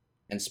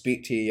and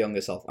speak to your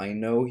younger self, I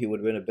know he would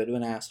have been a bit of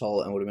an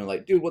asshole and would have been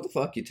like, dude, what the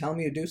fuck? You telling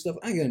me to do stuff?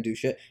 I ain't gonna do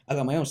shit. I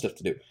got my own stuff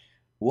to do.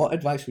 What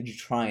advice would you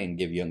try and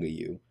give younger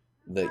you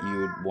that you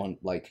would want,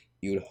 like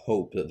you would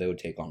hope that they would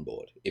take on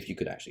board if you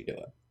could actually do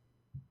it?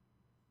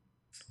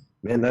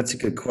 Man, that's a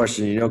good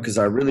question, you know, because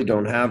I really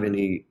don't have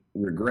any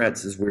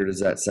regrets, as weird as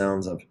that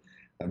sounds.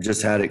 I've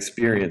just had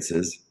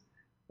experiences.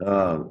 You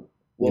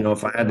know,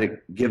 if I had to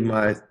give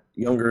my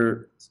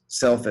younger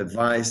self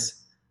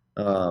advice,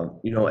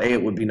 you know,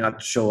 it would be not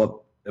to show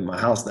up at my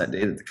house that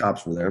day that the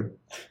cops were there.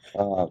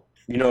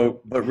 You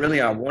know, but really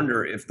I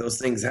wonder if those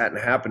things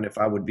hadn't happened, if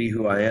I would be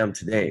who I am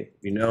today,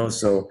 you know?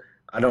 So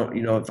I don't,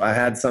 you know, if I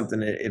had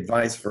something,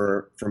 advice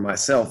for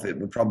myself, it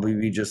would probably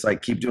be just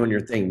like, keep doing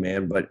your thing,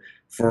 man. But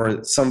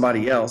for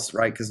somebody else,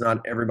 right? Because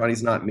not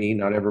everybody's not me.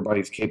 Not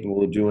everybody's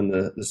capable of doing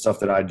the stuff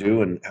that I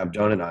do and have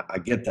done. And I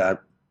get that.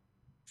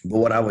 But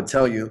what I would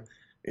tell you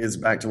is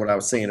back to what I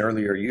was saying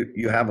earlier.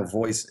 You have a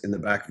voice in the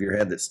back of your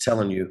head that's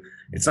telling you,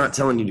 it's not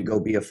telling you to go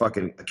be a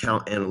fucking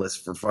account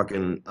analyst for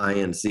fucking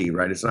INC,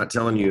 right? It's not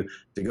telling you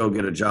to go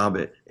get a job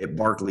at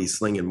Barclays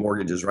slinging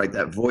mortgages, right?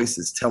 That voice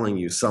is telling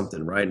you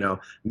something right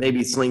now.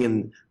 Maybe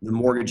slinging the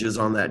mortgages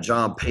on that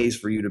job pays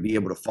for you to be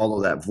able to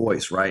follow that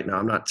voice, right? Now,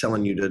 I'm not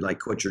telling you to like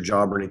quit your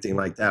job or anything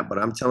like that, but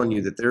I'm telling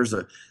you that there's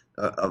a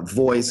a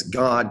voice,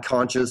 God,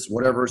 conscious,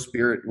 whatever,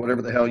 spirit,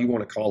 whatever the hell you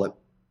want to call it,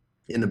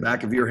 in the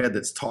back of your head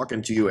that's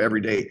talking to you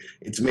every day.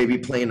 It's maybe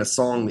playing a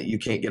song that you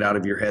can't get out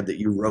of your head, that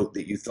you wrote,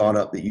 that you thought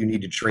up, that you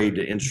need to trade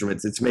to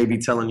instruments. It's maybe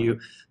telling you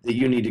that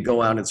you need to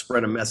go out and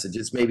spread a message.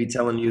 It's maybe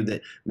telling you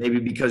that maybe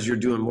because you're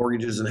doing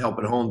mortgages and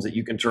helping homes, that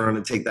you can turn around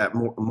and take that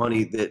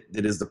money that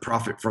is the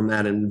profit from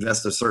that and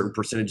invest a certain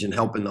percentage in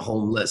helping the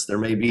homeless.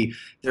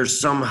 There's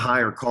some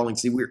higher calling.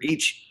 See, we're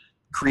each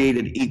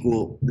created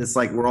equal. It's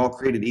like we're all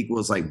created equal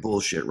is like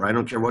bullshit, right? I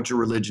don't care what your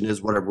religion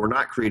is, whatever. We're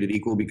not created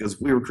equal, because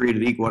if we were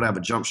created equal, I'd have a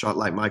jump shot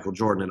like Michael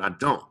Jordan, and I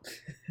don't,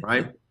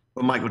 right?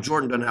 But Michael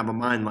Jordan doesn't have a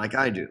mind like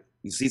I do.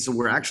 You see, so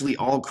we're actually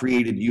all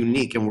created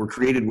unique, and we're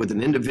created with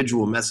an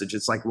individual message.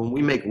 It's like when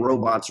we make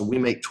robots or we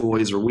make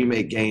toys or we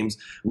make games,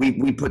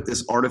 we put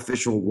this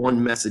artificial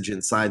one message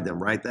inside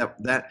them, right?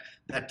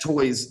 That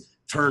toy's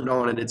turned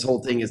on, and its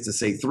whole thing is to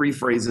say 3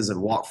 phrases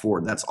and walk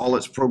forward. That's all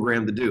it's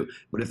programmed to do.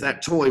 But if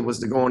that toy was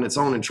to go on its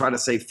own and try to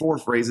say 4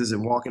 phrases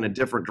and walk in a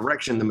different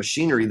direction, the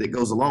machinery that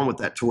goes along with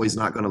that toy is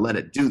not going to let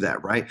it do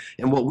that, right?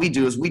 And what we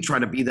do is we try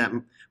to be that.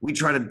 We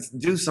try to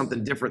do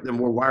something different than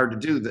we're wired to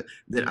do,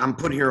 that I'm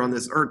put here on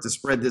this earth to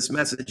spread this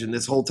message. And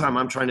this whole time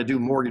I'm trying to do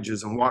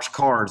mortgages and wash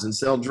cars and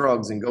sell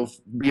drugs and go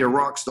be a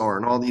rock star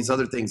and all these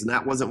other things. And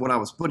that wasn't what I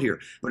was put here.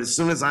 But as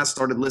soon as I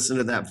started listening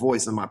to that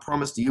voice, and my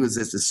promise to you is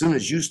this: as soon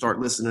as you start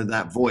listening to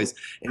that voice,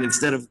 and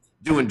instead of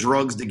doing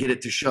drugs to get it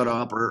to shut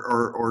up,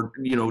 or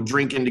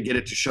drinking to get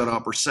it to shut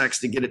up, or sex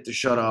to get it to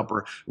shut up,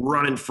 or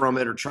running from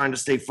it, or trying to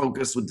stay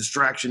focused with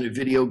distraction in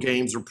video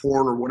games or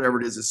porn or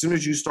whatever it is, as soon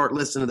as you start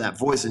listening to that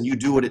voice and you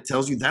do what it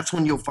tells you, that's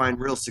when you'll find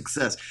real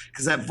success.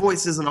 Because that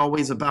voice isn't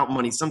always about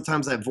money.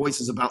 Sometimes that voice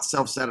is about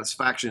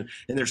self-satisfaction.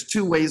 And there's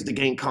 2 ways to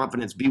gain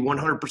confidence: be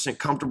 100%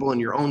 comfortable in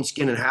your own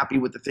skin and happy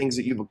with the things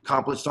that you've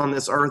accomplished on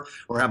this earth,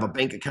 or have a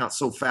bank account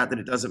so fat that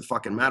it doesn't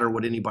fucking matter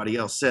what anybody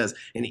else says.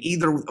 And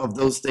either of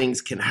those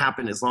things can happen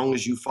as long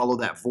as you follow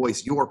that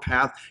voice, your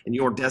path and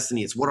your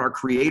destiny. It's what our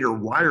Creator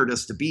wired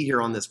us to be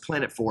here on this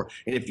planet for.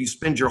 And if you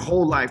spend your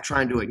whole life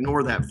trying to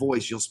ignore that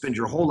voice, you'll spend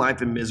your whole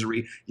life in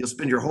misery. You'll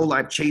spend your whole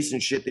life chasing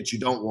shit that you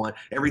don't want.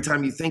 Every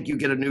time you think you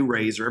get a new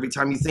raise, or every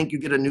time you think you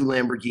get a new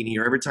Lamborghini,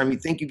 or every time you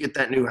think you get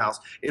that new house,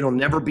 it'll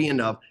never be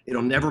enough.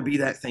 It'll never be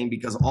that thing,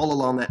 because all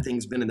along that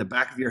thing's been in the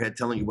back of your head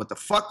telling you what the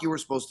fuck you were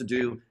supposed to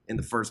do in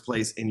the first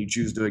place, and you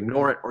choose to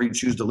ignore it or you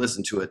choose to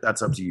listen to it.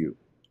 That's up to you.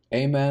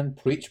 Amen.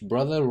 Preach,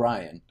 Brother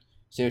Ryan.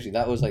 Seriously,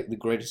 that was like the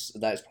greatest.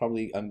 That's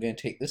probably. I'm going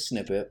to take this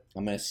snippet,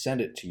 I'm going to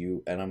send it to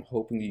you, and I'm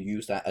hoping you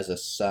use that as a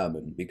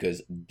sermon,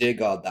 because, dear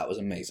God, that was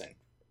amazing.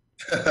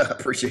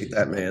 Appreciate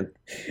that, man.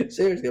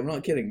 Seriously, I'm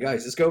not kidding.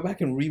 Guys, just go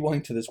back and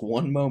rewind to this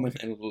one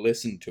moment and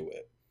listen to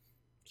it.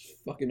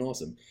 It's fucking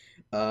awesome.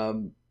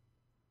 Damn,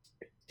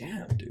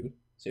 dude.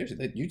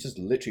 Seriously, you just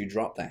literally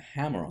dropped the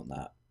hammer on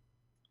that.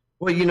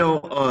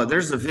 Well,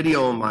 there's a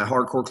video on my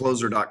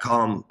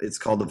hardcorecloser.com. It's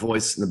called The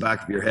Voice in the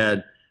Back of Your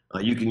Head.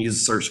 You can use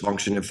the search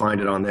function and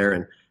find it on there.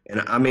 And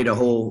I made a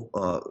whole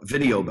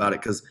video about it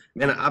because,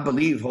 man, I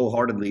believe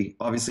wholeheartedly.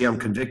 Obviously, I'm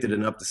convicted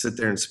enough to sit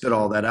there and spit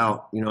all that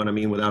out, you know what I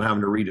mean, without having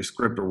to read a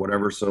script or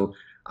whatever. So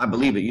I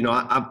believe it.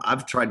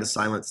 I've tried to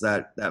silence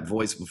that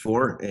voice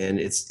before, and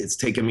it's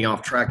taken me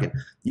off track. And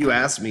you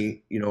asked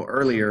me,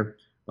 earlier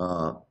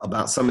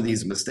about some of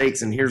these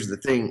mistakes. And here's the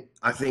thing.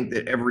 I think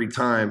that every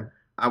time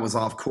I was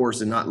off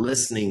course and not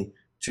listening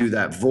to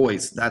that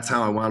voice, that's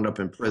how I wound up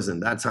in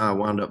prison. That's how I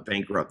wound up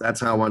bankrupt. That's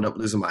how I wound up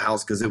losing my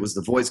house, because it was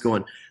the voice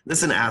going,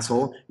 listen,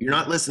 asshole, you're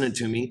not listening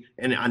to me.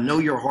 And I know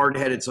you're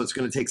hard-headed, so it's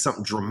going to take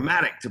something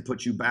dramatic to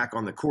put you back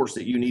on the course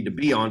that you need to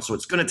be on. So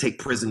it's going to take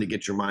prison to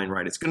get your mind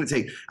right. It's going to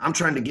take, I'm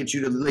trying to get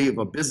you to leave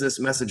a business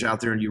message out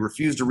there, and you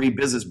refuse to read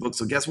business books.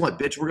 So guess what,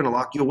 bitch? We're going to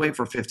lock you away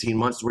for 15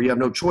 months where you have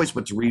no choice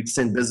but to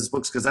send business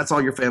books, because that's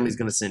all your family's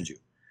going to send you.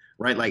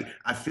 Right? Like,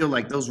 I feel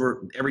like those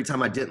were, every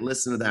time I didn't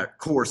listen to that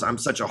course, I'm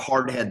such a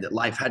hard head that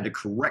life had to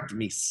correct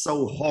me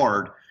so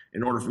hard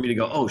in order for me to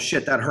go, oh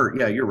shit, that hurt.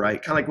 Yeah, you're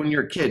right. Kind of like when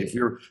you're a kid, if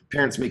your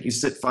parents make you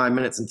sit 5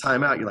 minutes and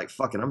time out, you're like,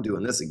 fuck it, I'm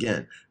doing this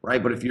again.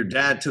 Right? But if your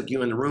dad took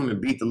you in the room and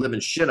beat the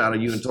living shit out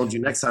of you and told you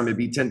next time it'd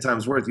be 10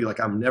 times worth, you're like,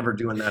 I'm never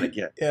doing that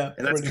again. Yeah.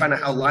 And that's kind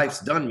of how life's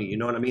done me. You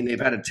know what I mean? They've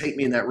had to take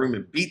me in that room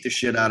and beat the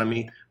shit out of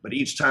me. But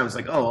each time it's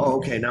like, oh,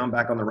 okay, now I'm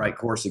back on the right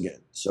course again.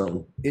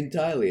 So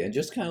entirely. And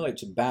just kind of like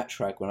to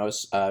backtrack, when I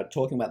was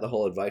talking about the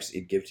whole advice that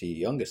you'd give to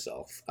your younger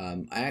self,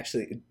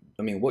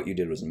 what you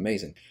did was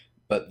amazing.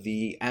 But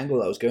the angle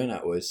that I was going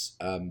at was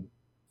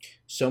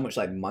so much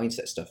like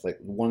mindset stuff. Like,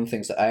 one of the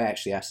things that I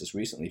actually asked this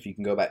recently, if you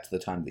can go back to the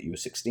time that you were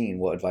 16,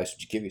 what advice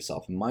would you give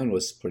yourself? And mine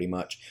was pretty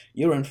much,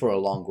 you're in for a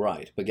long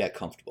ride, but get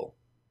comfortable.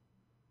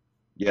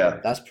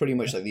 Yeah. That's pretty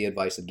much like the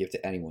advice I'd give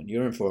to anyone.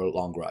 You're in for a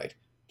long ride.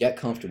 Get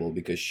comfortable,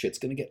 because shit's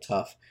going to get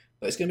tough,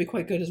 but it's going to be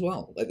quite good as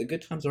well. Like, the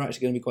good times are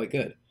actually going to be quite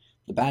good.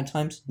 The bad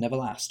times never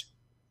last.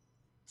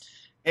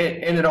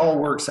 And it all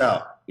works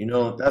out.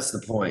 That's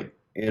the point.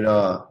 It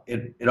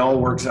all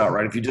works out,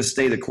 right? If you just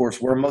stay the course.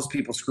 Where most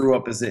people screw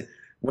up is that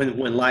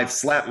when life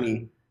slapped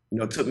me,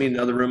 took me in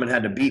another room and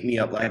had to beat me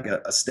up like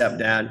a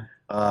stepdad,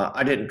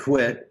 I didn't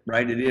quit,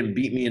 right? It didn't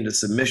beat me into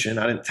submission.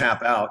 I didn't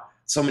tap out.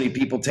 so many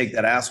people take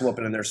that ass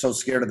whooping and they're so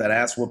scared of that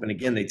ass whooping.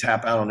 Again, they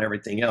tap out on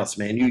everything else,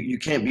 man. You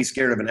can't be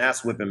scared of an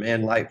ass whipping,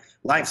 man.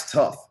 Life's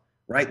tough,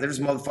 right? There's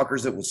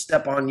motherfuckers that will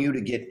step on you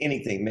to get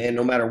anything, man.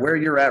 No matter where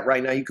you're at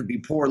right now, you could be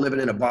poor living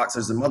in a box.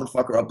 There's a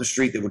motherfucker up the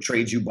street that will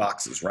trade you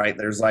boxes, right?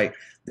 There's like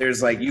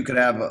you could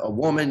have a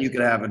woman, you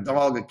could have a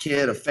dog, a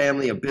kid, a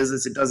family, a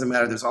business. It doesn't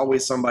matter. There's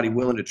always somebody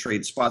willing to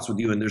trade spots with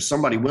you, and there's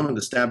somebody willing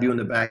to stab you in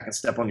the back and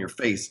step on your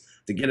face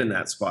to get in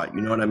that spot.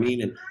 You know what I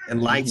mean?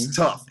 And life's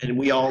tough, and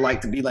we all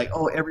like to be like,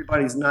 oh,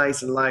 everybody's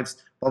nice and life's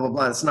blah, blah,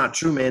 blah. It's not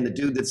true, man. The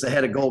dude that's the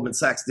head of Goldman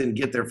Sachs didn't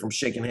get there from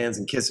shaking hands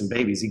and kissing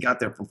babies. He got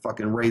there from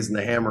fucking raising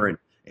the hammer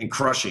and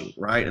crushing,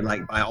 right? And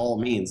like by all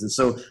means. And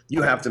so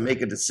you have to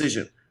make a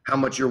decision how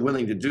much you're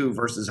willing to do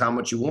versus how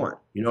much you want.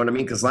 You know what I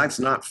mean? Because life's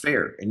not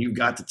fair and you've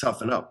got to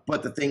toughen up.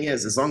 But the thing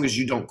is, as long as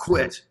you don't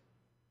quit,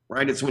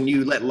 right? It's when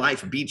you let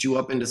life beat you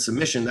up into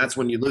submission, that's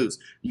when you lose.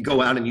 You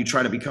go out and you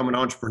try to become an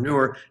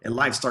entrepreneur and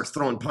life starts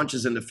throwing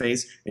punches in the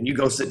face and you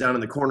go sit down in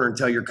the corner and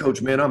tell your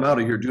coach, man, I'm out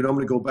of here, dude. I'm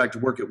going to go back to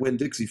work at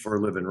Winn-Dixie for a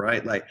living,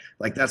 right? Like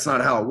that's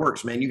not how it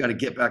works, man. You got to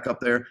get back up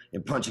there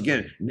and punch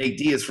again. Nate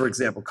Diaz, for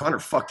example, Connor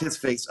fucked his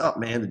face up,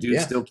 man. The dude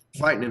still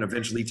fighting and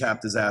eventually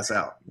tapped his ass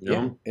out. You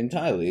know?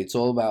 Entirely. It's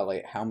all about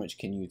like how much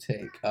can you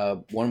take.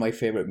 One of my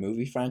favorite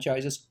movie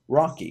franchises,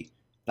 Rocky.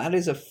 That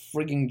is a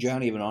frigging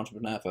journey of an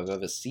entrepreneur if I've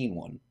ever seen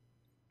one.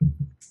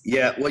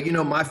 Yeah, well, you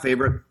know, my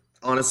favorite,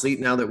 honestly,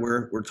 now that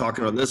we're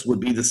talking about this, would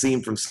be the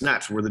scene from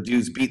Snatch where the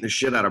dude's beating the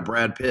shit out of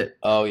Brad Pitt.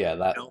 Oh yeah,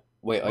 that. You know?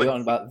 Wait, are you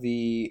on about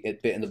the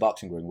bit in the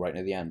boxing ring right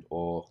near the end,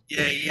 or?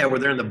 Yeah, where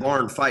they're in the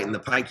barn fighting the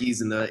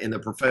pikeys and the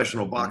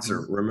professional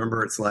boxer. Mm-hmm.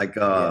 Remember, it's like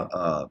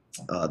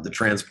the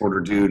transporter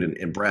dude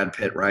and Brad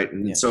Pitt, right?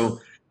 And so.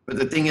 But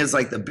the thing is,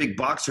 like, the big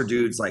boxer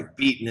dude's, like,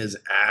 beating his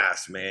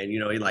ass, man. You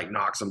know, he, like,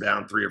 knocks him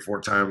down 3 or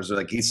 4 times. Or,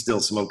 like, he's still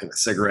smoking a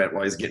cigarette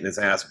while he's getting his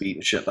ass beat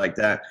and shit like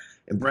that.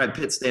 And Brad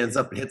Pitt stands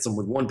up and hits him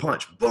with one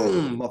punch.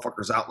 Boom!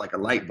 Motherfucker's out like a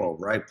light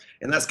bulb, right?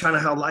 And that's kind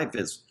of how life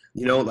is.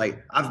 You know,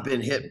 like, I've been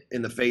hit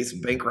in the face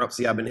of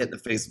bankruptcy. I've been hit in the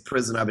face of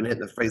prison. I've been hit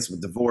in the face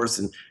with divorce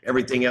and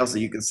everything else that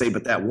you can say.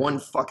 But that one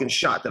fucking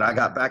shot that I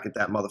got back at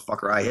that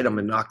motherfucker, I hit him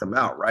and knocked him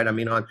out, right? I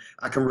mean,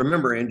 I can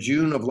remember in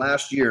June of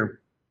last year,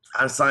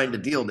 I signed a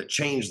deal that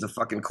changed the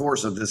fucking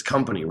course of this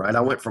company, right?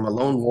 I went from a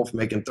lone wolf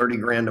making 30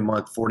 grand a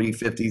month, 40,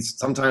 50,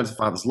 sometimes if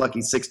I was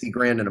lucky, 60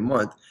 grand in a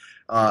month,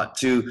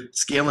 to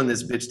scaling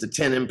this bitch to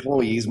 10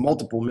 employees,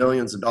 multiple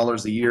millions of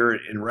dollars a year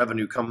in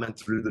revenue coming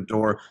through the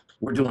door.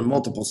 We're doing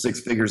multiple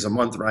 6 figures a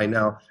month right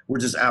now. We're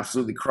just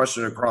absolutely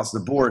crushing it across the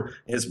board.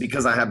 And it's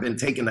because I have been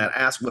taking that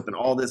ass whipping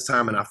all this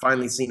time, and I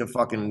finally seen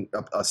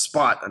a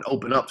spot and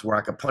open up to where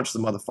I could punch the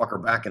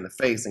motherfucker back in the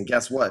face. And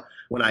guess what?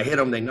 When I hit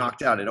them, they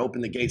knocked out. It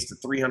opened the gates to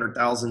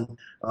 300,000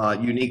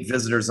 unique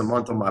visitors a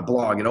month on my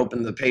blog. It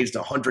opened the page to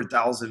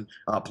 100,000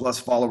 plus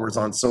followers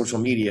on social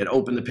media. It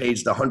opened the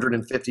page to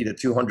 150 to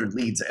 200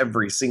 leads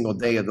every single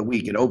day of the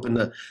week. It opened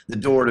the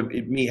door to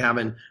me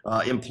having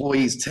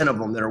employees, 10 of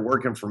them that are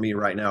working for me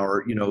right now,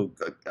 or, you know,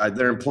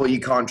 they're employee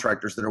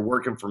contractors that are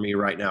working for me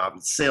right now.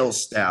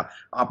 Sales staff,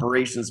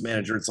 operations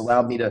manager. It's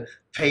allowed me to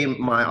pay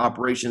my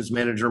operations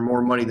manager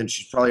more money than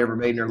she's probably ever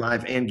made in her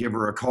life and give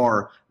her a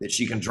car that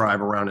she can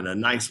drive around in, a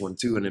nice one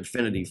too, an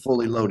Infiniti,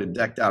 fully loaded,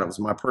 decked out. It was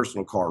my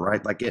personal car,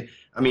 right? Like it,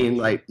 I mean,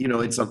 like, you know,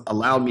 it's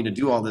allowed me to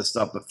do all this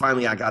stuff, but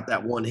finally I got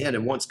that one hit.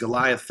 And once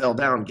Goliath fell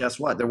down, guess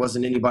what? There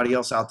wasn't anybody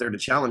else out there to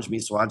challenge me.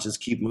 So I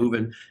just keep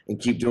moving and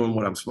keep doing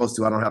what I'm supposed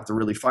to. I don't have to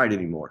really fight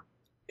anymore.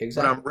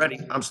 Exactly. But I'm ready.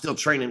 I'm still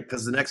training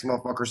because the next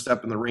motherfucker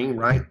step in the ring,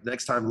 right? The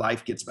next time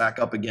life gets back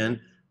up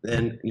again,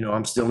 then, you know,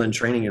 I'm still in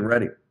training and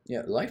ready.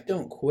 Yeah, life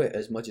don't quit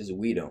as much as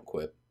we don't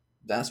quit.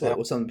 That's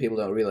what some people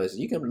don't realize.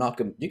 You can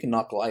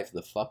knock life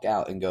the fuck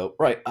out and go,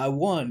 right, I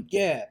won,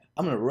 yeah,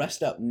 I'm gonna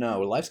rest up.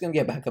 No, life's gonna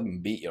get back up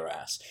and beat your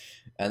ass,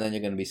 and then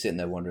you're gonna be sitting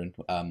there wondering,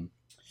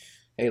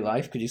 hey,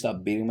 life, could you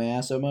stop beating my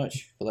ass so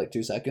much for like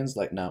 2 seconds?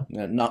 Like, no,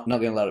 not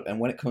gonna let it. And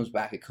when it comes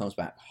back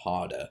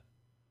harder.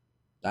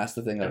 That's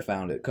the thing I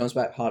found. It comes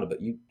back harder, but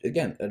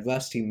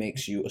adversity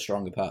makes you a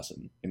stronger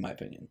person, in my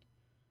opinion.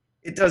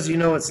 It does. You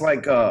know, it's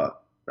like,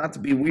 not to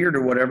be weird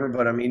or whatever,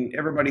 but I mean,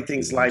 everybody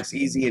thinks life's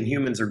easy and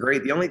humans are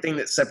great. The only thing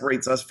that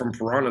separates us from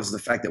piranhas is the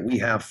fact that we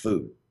have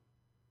food,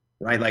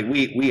 right? Like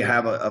we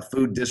have a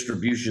food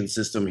distribution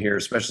system here,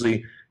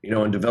 especially, you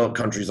know, in developed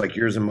countries like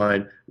yours and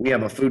mine. We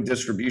have a food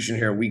distribution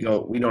here. We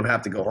don't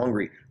have to go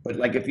hungry. But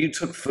like if you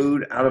took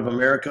food out of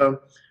America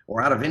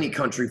or out of any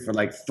country for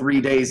like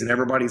 3 days and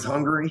everybody's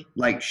hungry,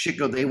 like shit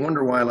they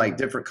wonder why like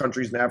different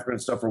countries in Africa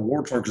and stuff are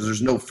war torn because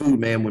there's no food,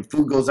 man. When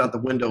food goes out the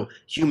window,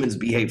 humans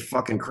behave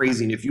fucking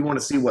crazy. And if you want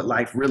to see what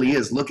life really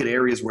is, look at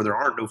areas where there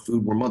aren't no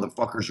food, where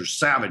motherfuckers are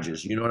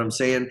savages. You know what I'm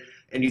saying?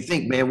 And you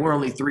think, man, we're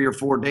only 3 or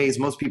 4 days.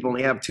 Most people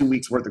only have 2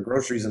 weeks worth of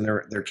groceries in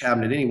their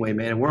cabinet anyway,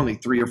 man. We're only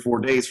 3 or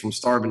 4 days from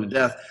starving to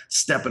death,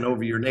 stepping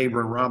over your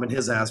neighbor and robbing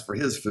his ass for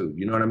his food.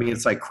 You know what I mean?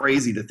 It's like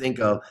crazy to think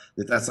of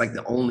that's like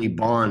the only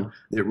bond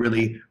that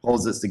really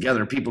holds us together.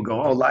 And people go,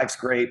 oh, life's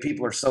great.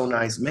 People are so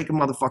nice. Make a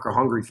motherfucker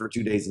hungry for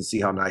 2 days and see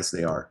how nice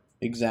they are.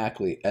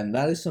 Exactly. And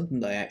that is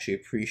something that I actually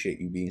appreciate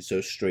you being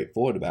so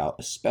straightforward about,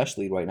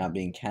 especially right now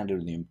being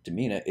candid in your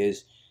demeanor,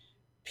 is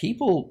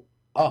people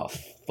are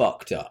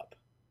fucked up.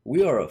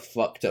 We are a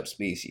fucked up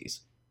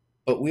species,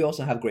 but we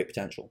also have great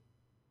potential.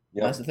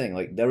 That's Yep. the thing.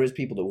 Like, there is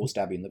people that will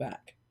stab you in the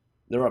back.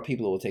 There are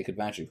people that will take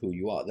advantage of who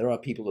you are. There are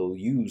people that will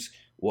use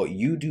what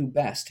you do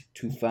best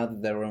to further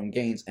their own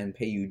gains and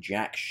pay you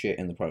jack shit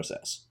in the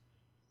process.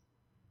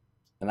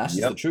 And that's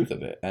just the Yep. truth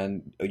of it.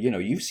 And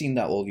you've seen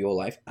that all your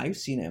life. I've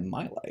seen it in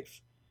my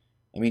life.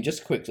 I mean,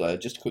 just a quick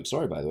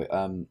story, by the way.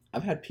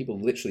 I've had people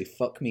literally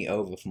fuck me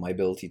over for my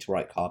ability to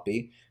write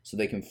copy, so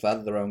they can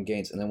further their own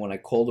gains. And then when I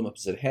called them up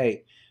and said,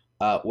 "Hey,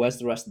 where's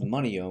the rest of the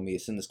money you owe me?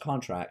 It's in this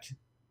contract,"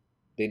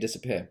 they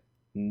disappear.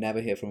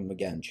 Never hear from them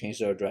again. Change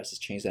their addresses,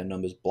 change their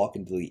numbers, block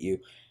and delete you.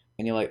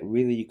 And you're like,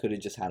 really? You could have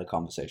just had a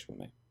conversation with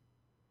me.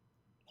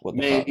 What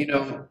the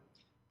Man, fuck?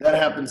 that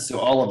happens to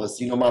all of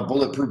us. My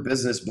Bulletproof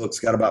Business book's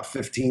got about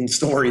 15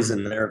 stories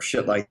in there of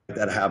shit like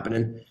that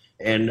happening.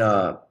 And,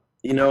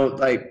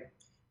 like,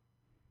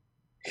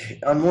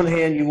 on one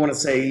hand, you want to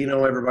say,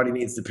 everybody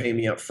needs to pay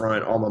me up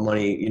front, all my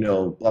money,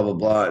 blah, blah,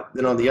 blah.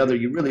 Then on the other,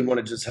 you really want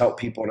to just help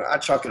people. And I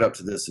chalk it up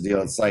to this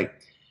deal. It's like,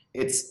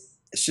 it's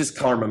just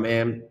karma,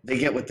 man. They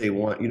get what they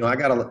want. I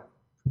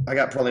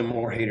got probably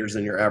more haters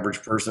than your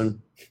average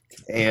person.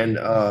 And,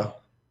 a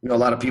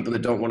lot of people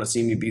that don't want to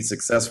see me be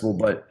successful,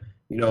 but,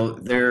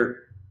 they're,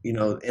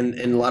 and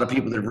a lot of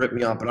people that rip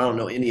me off, but I don't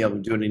know any of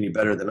them doing any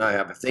better than I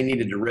have. If they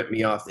needed to rip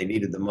me off, they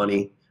needed the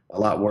money a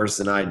lot worse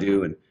than I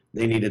do. And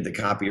they needed the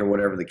copy or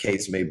whatever the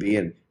case may be.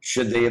 And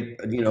should they,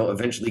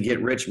 eventually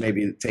get rich,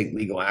 maybe take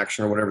legal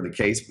action or whatever the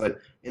case. But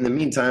in the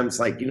meantime, it's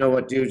like, you know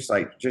what, dude, it's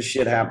like just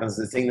shit happens.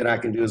 The thing that I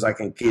can do is I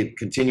can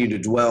continue to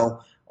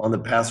dwell on the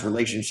past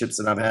relationships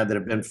that I've had that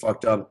have been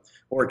fucked up.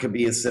 Or it could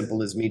be as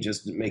simple as me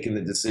just making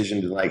the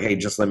decision to like, hey,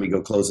 just let me go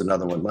close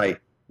another one.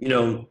 Like,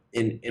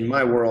 in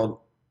my world,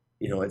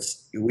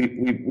 it's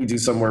we do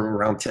somewhere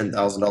around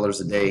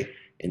 $10,000 a day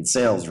in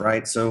sales,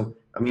 right? So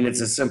I mean,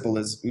 it's as simple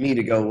as me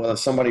to go, well, if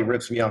somebody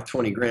rips me off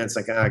 20 grand, it's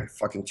like,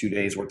 fucking 2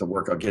 days worth of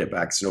work, I'll get it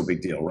back. It's no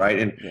big deal, right?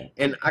 And Yeah.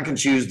 and I can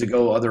choose to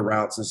go other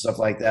routes and stuff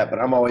like that, but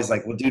I'm always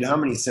like, well, dude, how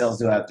many sales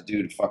do I have to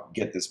do to fucking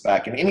get this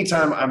back? And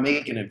anytime I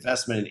make an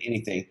investment in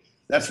anything,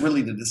 that's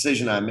really the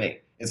decision I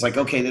make. It's like,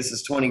 okay, this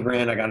is 20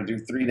 grand. I got to do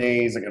 3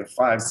 days. I got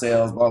 5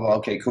 sales, blah, blah.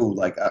 Okay, cool.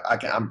 Like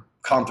I'm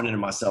confident in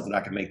myself that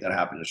I can make that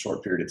happen in a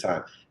short period of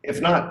time. If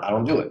not, I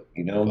don't do it.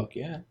 Fuck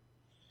yeah.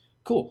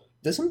 Cool.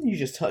 There's something you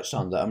just touched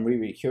on that I'm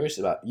really, really curious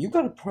about. You've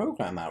got a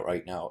program out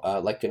right now,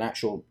 like an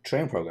actual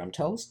training program.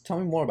 Tell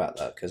me more about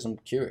that, because I'm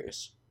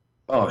curious.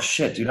 Oh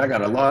shit, dude, I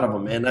got a lot of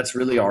them, man. That's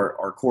really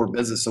our core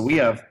business. So we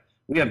have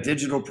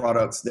digital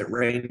products that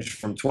range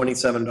from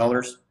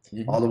 $27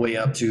 Hmm. all the way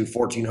up to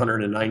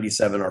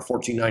 1,497. Our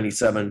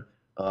 1,497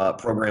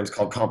 programs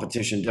called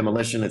Competition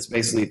Demolition. It's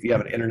basically if you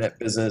have an internet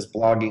business,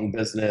 blogging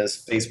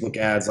business, Facebook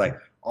ads, like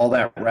all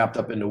that wrapped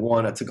up into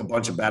one. I took a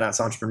bunch of badass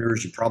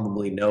entrepreneurs you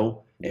probably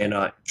know and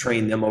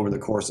trained them over the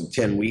course of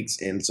 10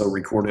 weeks. And so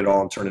record it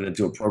all and turn it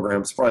into a program.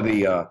 It's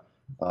probably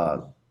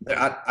I'm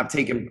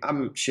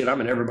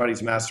in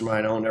everybody's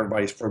mastermind, I own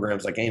everybody's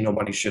programs. Like ain't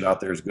nobody's shit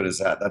out there as good as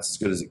that. That's as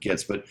good as it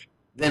gets. But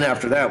then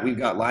after that, we've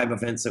got live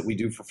events that we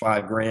do for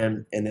 5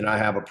 grand. And then I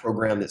have a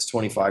program that's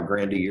 25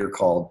 grand a year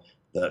called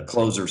the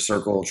Closer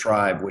Circle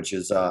Tribe, which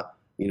is,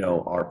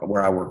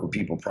 where I work with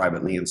people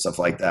privately and stuff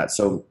like that.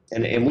 So,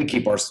 and we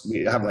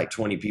have like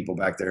 20 people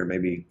back there,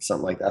 maybe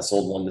something like that. I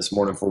sold one this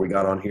morning before we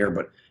got on here,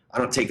 but I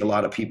don't take a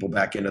lot of people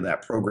back into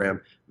that program.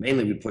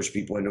 Mainly we push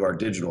people into our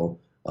digital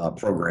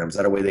programs.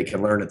 That way they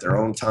can learn at their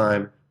own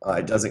time.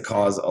 It doesn't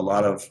cause a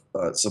lot of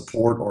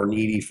support or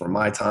needy for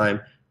my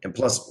time. And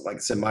plus, like I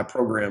said, my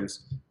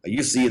programs,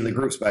 you see in the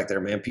groups back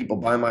there, man, people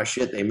buy my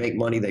shit, they make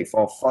money, they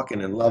fall fucking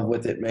in love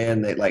with it,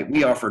 man.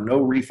 We offer no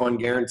refund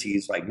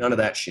guarantees, like none of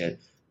that shit.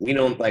 We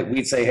don't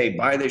we'd say, hey,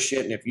 buy this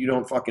shit, and if you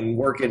don't fucking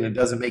work it and it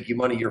doesn't make you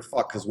money, you're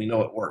fucked because we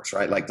know it works,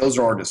 right? Like those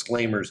are our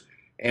disclaimers.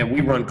 And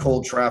we run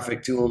cold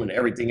traffic to them and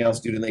everything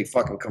else, dude, and they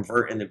fucking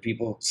convert, and then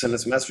people send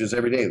us messages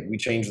every day. We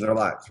change their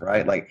lives,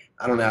 right? Like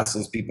I don't ask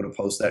those people to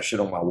post that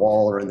shit on my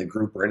wall or in the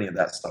group or any of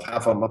that stuff.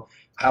 Half of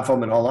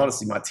them, in all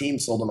honesty, my team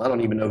sold them. I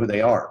don't even know who they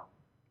are.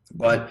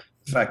 But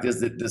the fact is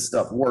that this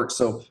stuff works.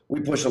 So we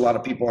push a lot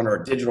of people on our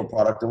digital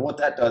product. And what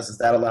that does is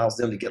that allows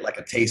them to get like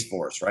a taste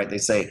for us, right? They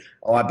say,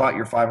 oh, I bought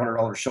your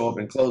 $500 show up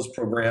and close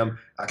program.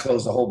 I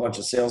closed a whole bunch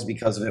of sales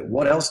because of it.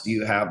 What else do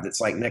you have that's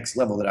like next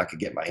level that I could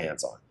get my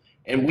hands on?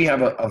 And we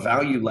have a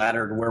value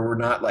ladder to where we're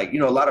not like, a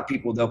lot of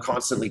people, they'll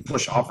constantly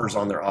push offers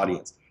on their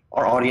audience.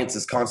 Our audience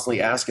is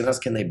constantly asking us,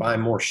 can they buy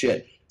more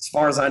shit? As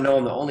far as I know,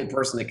 I'm the only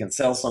person that can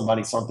sell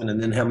somebody something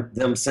and then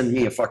them send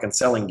me a fucking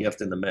selling gift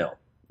in the mail.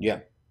 Yeah.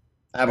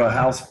 I have a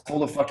house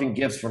full of fucking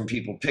gifts from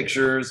people,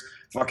 pictures,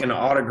 fucking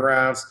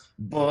autographs,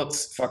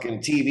 books, fucking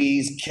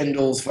TVs,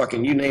 Kindles,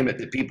 fucking you name it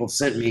that people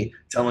sent me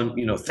telling,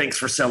 thanks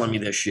for selling me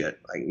this shit.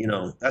 Like,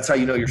 that's how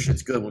you know your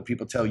shit's good, when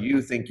people tell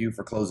you, thank you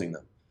for closing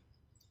them.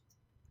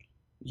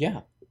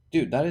 Yeah.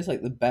 Dude, that is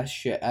like the best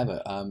shit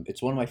ever.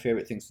 It's one of my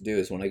favorite things to do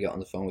is when I get on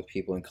the phone with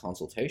people in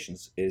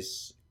consultations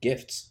is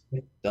gifts.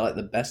 They're like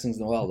the best things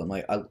in the world. I'm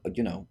like,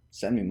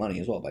 send me money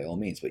as well by all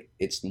means. But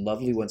it's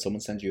lovely when someone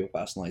sends you a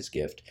personalized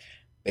gift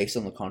based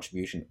on the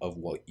contribution of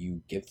what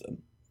you give them.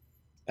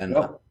 And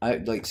Yep. I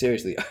like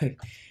seriously, I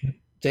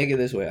take it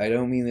this way. I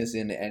don't mean this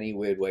in any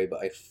weird way,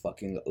 but I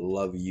fucking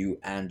love you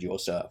and your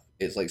stuff.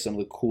 It's like some of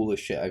the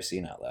coolest shit I've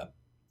seen out there.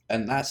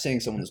 And that's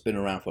saying someone that's been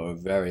around for a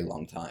very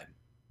long time.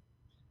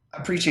 I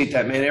appreciate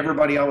that, man.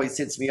 Everybody always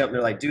hits me up and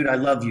they're like, dude, I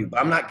love you,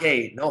 but I'm not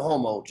gay, no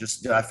homo.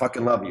 Just I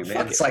fucking love you, man.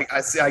 Fuck It's it. like I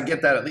see, I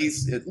get that at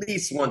least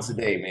once a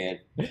day, man.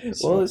 Well,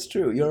 So it's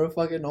true. You're a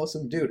fucking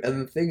awesome dude.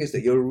 And the thing is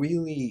that you're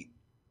really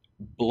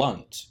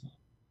blunt.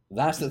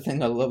 That's the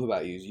thing I love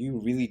about you is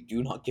you really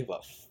do not give a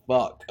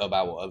fuck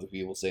about what other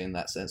people say in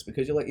that sense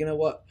because you're like, you know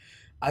what?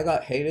 I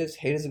got haters.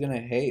 Haters are gonna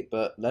hate,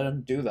 but let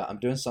them do that. I'm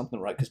doing something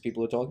right because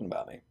people are talking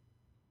about me.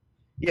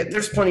 yeah,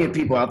 there's plenty of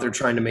people out there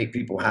trying to make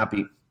people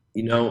happy.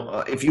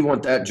 If you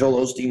want that,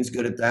 Joel Osteen's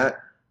good at that.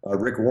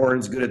 Rick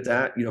Warren's good at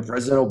that.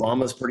 President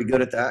Obama's pretty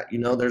good at that.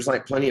 There's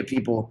like plenty of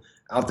people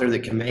out there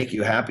that can make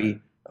you happy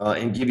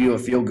and give you a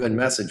feel good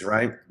message,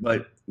 right?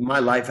 But my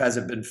life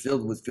hasn't been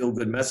filled with feel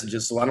good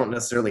messages, so I don't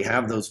necessarily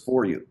have those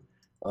for you.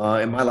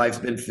 And my life's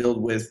been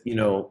filled with,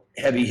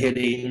 heavy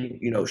hitting,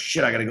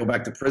 shit, I got to go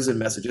back to prison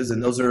messages,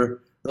 and those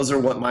are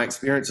what my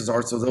experiences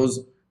are. So those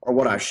are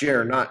what I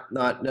share,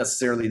 not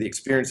necessarily the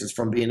experiences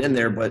from being in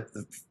there, but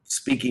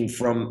speaking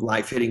from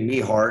life hitting me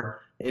hard.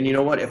 And you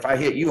know what? If I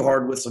hit you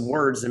hard with some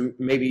words, then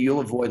maybe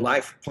you'll avoid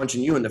life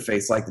punching you in the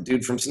face like the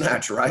dude from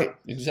Snatch, right?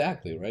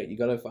 Exactly, right? You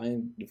gotta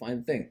find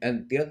the thing.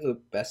 And the other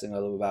best thing I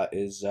love about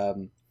is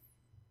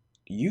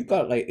you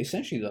got like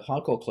essentially the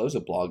Hardcore Closer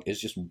blog is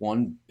just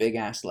one big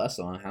ass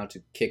lesson on how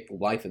to kick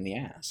life in the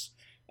ass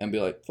and be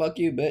like, fuck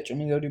you, bitch, I'm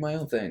gonna go do my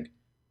own thing.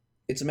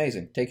 It's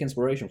amazing. Take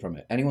inspiration from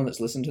it. Anyone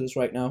that's listening to this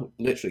right now,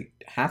 literally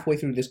halfway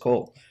through this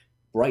call,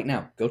 right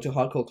now, go to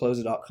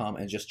hardcorecloser.com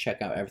and just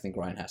check out everything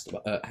Ryan has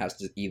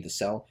to either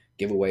sell,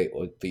 give away,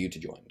 or for you to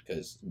join.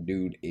 Because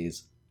dude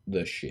is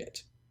the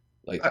shit.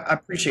 Like, I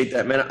appreciate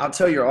that, man. I'll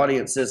tell your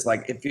audience this: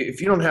 like, if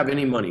you don't have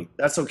any money,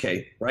 that's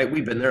okay, right?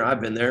 We've been there.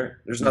 I've been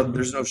there. There's no mhm.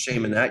 there's no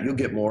shame in that. You'll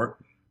get more.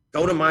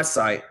 Go to my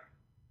site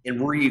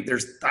and read.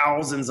 There's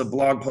thousands of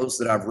blog posts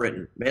that I've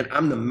written. Man,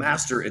 I'm the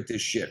master at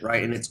this shit,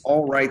 right? And it's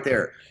all right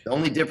there. The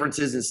only difference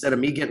is instead of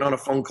me getting on a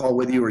phone call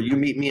with you or you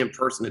meet me in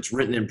person, it's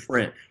written in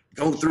print.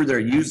 Go through there,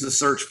 use the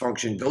search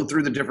function, go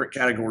through the different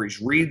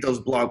categories, read those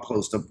blog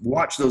posts,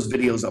 watch those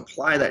videos,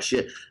 apply that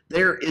shit.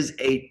 There is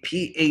a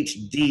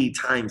PhD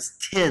times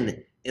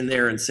 10 in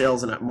there in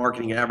sales and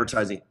marketing and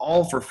advertising,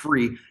 all for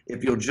free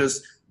if you'll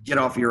just get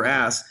off your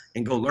ass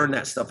and go learn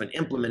that stuff and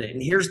implement it.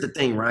 And here's the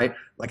thing, right?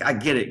 Like, I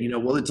get it,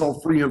 well, it's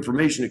all free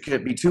information. It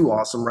can't be too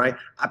awesome, right?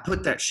 I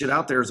put that shit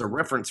out there as a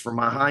reference for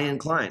my high-end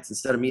clients.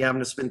 Instead of me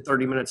having to spend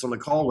 30 minutes on the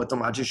call with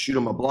them, I just shoot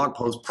them a blog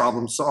post,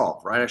 problem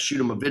solved, right? I shoot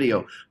them a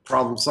video,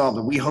 problem solved.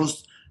 And we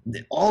host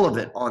all of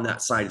it on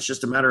that site. It's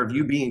just a matter of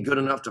you being good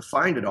enough to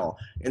find it all.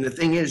 And the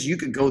thing is, you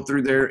could go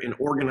through there and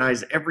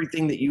organize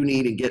everything that you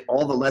need and get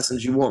all the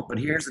lessons you want. But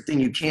here's the thing: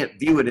 you can't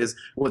view it as,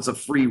 well, it's a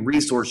free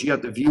resource. You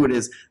have to view it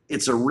as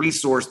it's a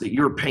resource that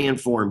you're paying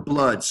for in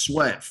blood,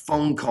 sweat,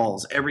 phone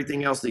calls,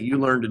 everything else that you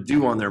learn to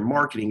do on their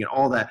marketing and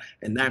all that.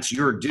 And that's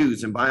your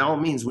dues. And by all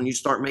means, when you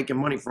start making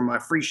money from my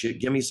free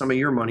shit, give me some of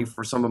your money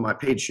for some of my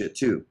paid shit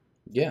too.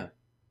 Yeah,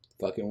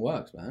 fucking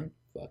works, man.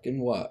 Fucking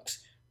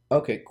works.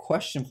 Okay,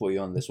 question for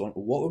you on this one.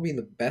 What would be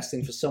the best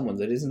thing for someone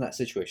that is in that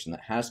situation,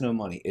 that has no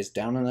money, is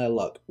down on their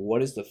luck?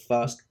 What is the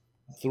first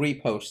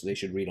 3 posts they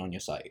should read on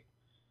your site?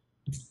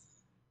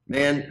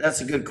 Man,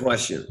 that's a good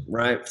question,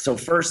 right? So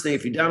first thing,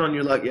 if you're down on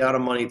your luck, you're out of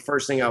money,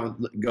 first thing I would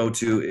go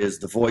to is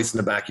the voice in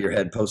the back of your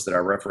head post that I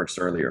referenced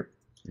earlier.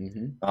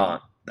 Mm-hmm.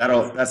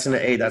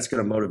 That's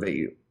gonna motivate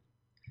you.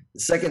 The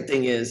second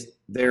thing is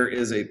there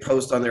is a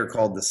post on there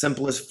called the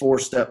simplest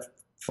 4-step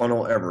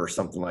funnel ever or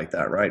something like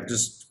that, right?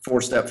 Just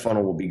 4-step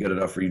funnel will be good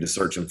enough for you to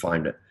search and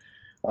find it.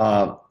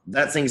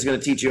 That thing's going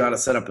to teach you how to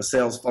set up a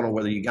sales funnel,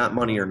 whether you got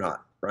money or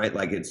not, right?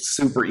 Like, it's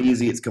super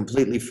easy. It's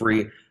completely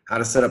free. How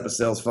to set up a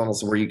sales funnel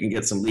so where you can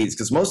get some leads.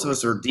 Because most of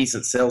us are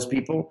decent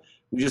salespeople.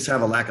 We just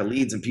have a lack of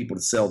leads and people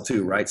to sell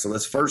to, right? So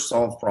let's first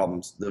solve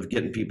problems of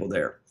getting people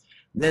there.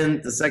 Then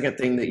the second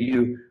thing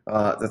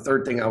the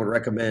third thing I would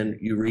recommend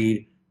you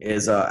read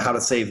is how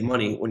to save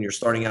money when you're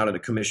starting out at a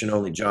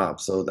commission-only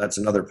job. So that's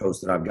another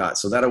post that I've got.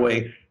 So that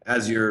way,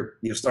 as you're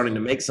starting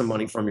to make some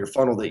money from your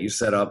funnel that you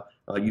set up,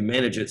 you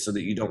manage it so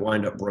that you don't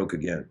wind up broke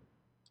again.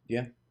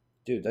 Yeah.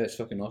 Dude, that is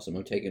fucking awesome.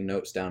 I'm taking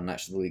notes down. And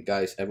actually,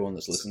 guys, everyone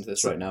that's listening to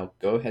this right now,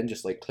 go ahead and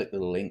just click the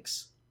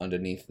links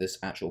underneath this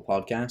actual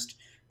podcast,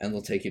 and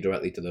they'll take you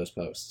directly to those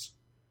posts.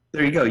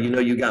 There you go.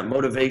 You got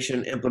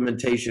motivation,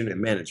 implementation,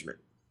 and management.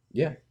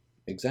 Yeah,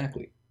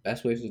 exactly.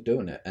 Best ways of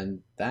doing it.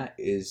 And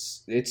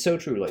it's so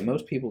true. Like,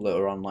 most people that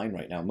are online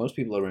right now, most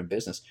people that are in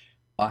business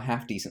are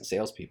half decent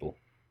salespeople.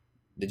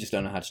 They just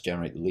don't know how to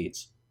generate the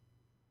leads.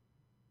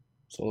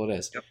 That's all it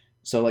is. Yep.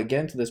 So like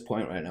getting to this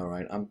point right now,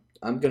 right?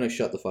 I'm gonna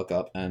shut the fuck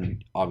up,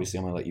 and obviously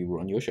I'm gonna let you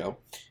run your show.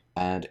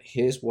 And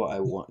here's what I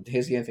want.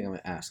 Here's the only thing I'm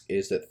gonna ask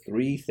is that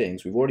three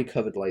things we've already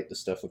covered, like the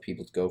stuff for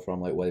people to go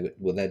from, like whether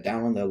they're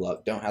down on their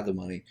luck, don't have the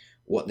money,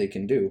 what they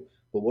can do.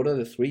 But what are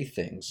the three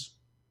things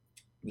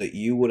that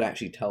you would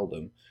actually tell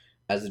them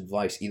as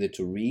advice, either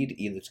to read,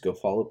 either to go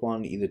follow up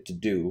on, either to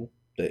do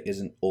that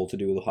isn't all to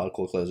do with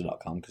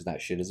hardcorecloser.com because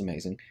that shit is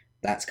amazing.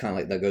 That's kind of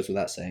like that goes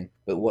without saying.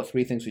 But what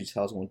three things would you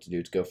tell someone to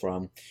do to go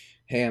from,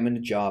 hey, I'm in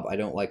a job, I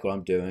don't like what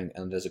I'm doing,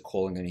 and there's a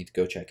calling I need to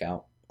go check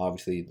out.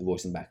 Obviously, the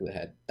voice in the back of the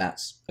head,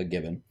 that's a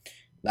given.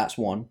 That's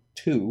one.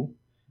 Two,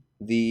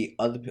 the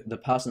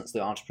person that's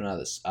the entrepreneur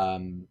that's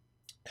kind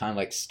of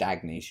like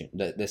stagnation.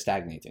 They're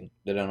stagnating.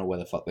 They don't know where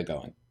the fuck they're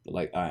going. They're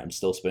like, all right, I'm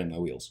still spinning my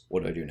wheels.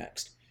 What do I do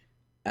next?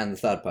 And the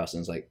third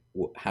person is like,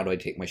 how do I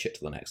take my shit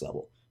to the next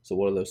level? So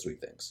what are those three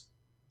things?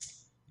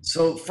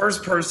 So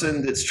first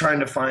person that's trying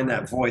to find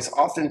that voice,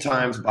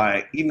 oftentimes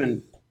by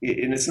even,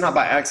 and it's not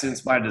by accident,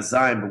 it's by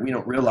design, but we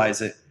don't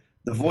realize it.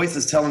 The voice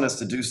is telling us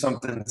to do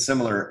something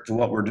similar to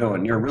what we're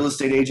doing. You're a real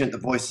estate agent. The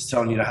voice is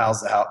telling you to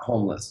house the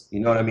homeless. You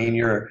know what I mean?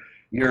 You're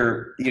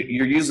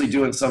usually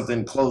doing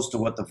something close to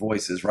what the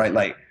voice is, right?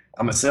 Like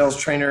I'm a sales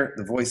trainer.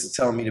 The voice is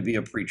telling me to be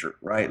a preacher,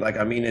 right? Like,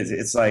 I mean,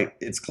 it's like,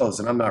 it's close,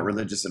 and I'm not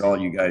religious at all.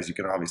 You guys, you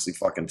can obviously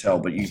fucking tell,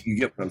 but you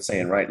get what I'm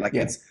saying, right? Like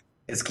Yeah.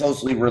 it's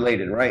closely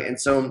related, right? And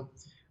so,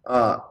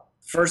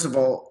 first of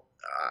all,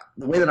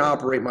 the way that I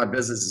operate my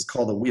business is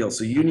called a wheel.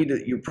 So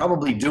you're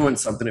probably doing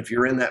something. If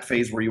you're in that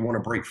phase where you want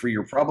to break free,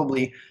 you're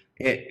probably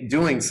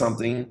doing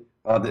something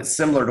that's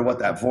similar to what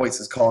that voice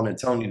is calling and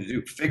telling you to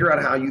do. Figure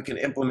out how you can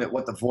implement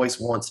what the voice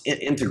wants,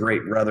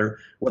 integrate rather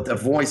what the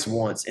voice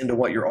wants into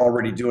what you're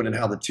already doing, and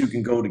how the two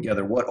can go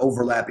together. What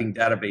overlapping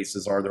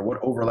databases are there? What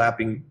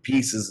overlapping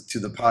pieces to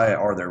the pie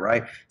are there,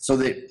 right? So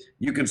that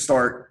you can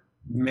start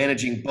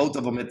managing both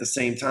of them at the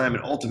same time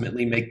and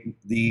ultimately make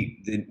the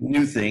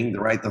new thing,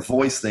 the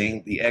voice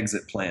thing, the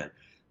exit plan.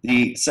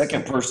 The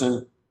second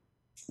person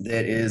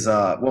that is,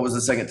 what was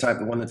the second type?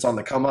 The one that's on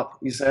the come up,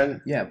 you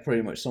said? Yeah,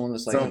 pretty much. Someone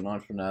that's like an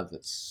entrepreneur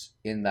that's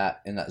in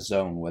that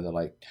zone where they're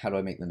like, how do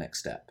I make the next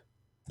step?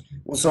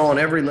 Well, so on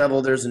every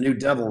level, there's a new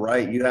devil,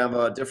 right? You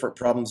have different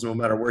problems no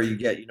matter where you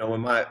get. You know, when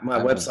my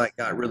website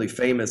got really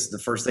famous, the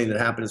first thing that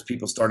happened is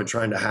people started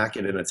trying to hack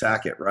it and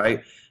attack it,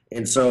 right?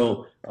 And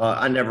so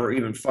I never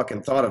even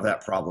fucking thought of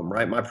that problem,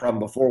 right? My problem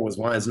before was,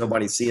 why is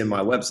nobody seeing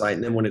my website?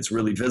 And then when it's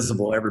really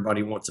visible,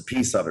 everybody wants a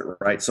piece of it,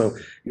 right? So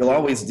you'll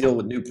always deal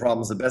with new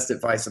problems. The best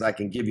advice that I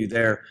can give you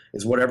there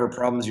is whatever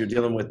problems you're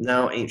dealing with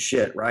now ain't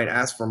shit, right?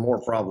 Ask for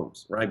more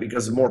problems, right?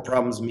 Because more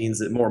problems means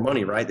that more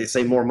money, right? They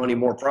say more money,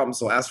 more problems,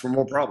 so ask for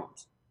more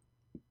problems.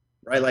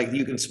 Right, like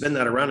you can spin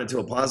that around into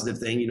a positive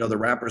thing. You know, the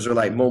rappers are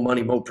like, more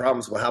money, more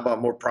problems. Well, how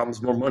about more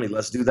problems, more money?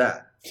 Let's do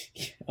that.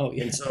 Oh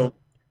yeah. And so,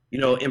 you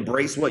know,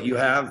 embrace what you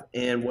have,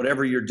 and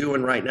whatever you're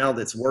doing right now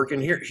that's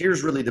working.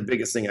 Here's really the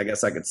biggest thing I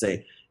guess I could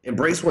say.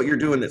 Embrace what you're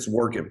doing that's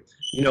working.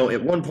 You know,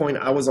 at one point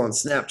I was on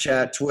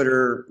Snapchat,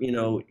 Twitter, you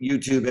know,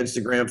 YouTube,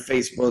 Instagram,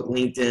 Facebook,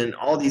 LinkedIn,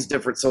 all these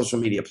different social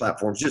media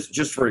platforms,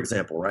 just for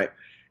example, right?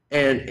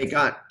 And it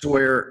got to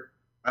where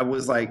I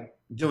was like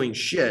doing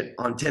shit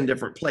on 10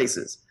 different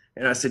places.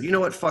 And I said, you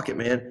know what? Fuck it,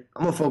 man.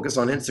 I'm going to focus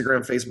on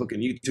Instagram, Facebook,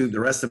 and YouTube. The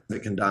rest of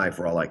it can die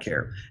for all I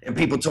care. And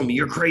people told me,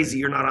 you're crazy.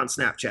 You're not on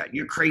Snapchat.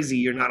 You're crazy.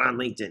 You're not on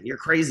LinkedIn. You're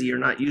crazy. You're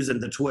not using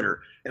the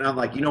Twitter. And I'm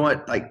like, you know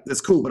what? Like, that's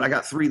cool, but I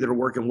got 3 that are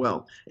working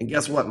well. And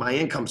guess what? My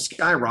income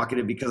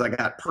skyrocketed because I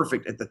got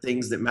perfect at the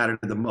things that matter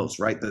the most,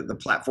 right? The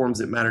platforms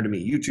that matter to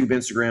me, YouTube,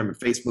 Instagram, and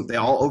Facebook, they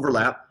all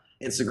overlap.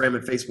 Instagram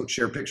and Facebook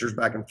share pictures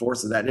back and forth,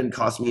 so that didn't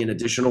cost me an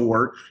additional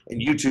work.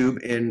 And YouTube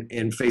and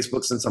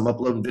Facebook, since I'm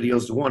uploading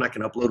videos to one, I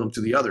can upload them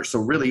to the other. So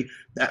really,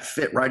 that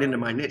fit right into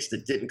my niche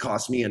that didn't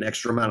cost me an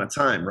extra amount of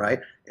time, right?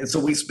 And so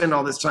we spend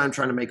all this time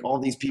trying to make all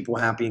these people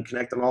happy and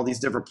connect on all these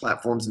different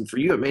platforms. And for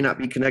you, it may not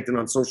be connecting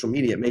on social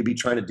media. It may be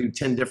trying to do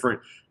 10 different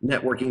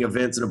networking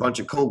events and a bunch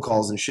of cold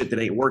calls and shit that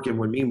ain't working,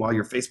 when meanwhile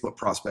your Facebook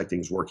prospecting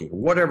is working, or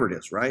whatever it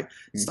is, right?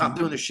 Mm-hmm. Stop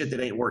doing the shit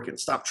that ain't working.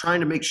 Stop trying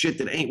to make shit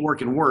that ain't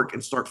working work,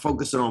 and start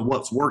focusing on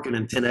what's working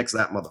and 10x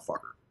that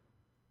motherfucker.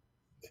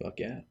 Fuck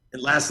yeah.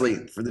 And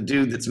lastly, for the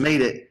dude that's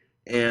made it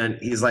and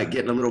he's like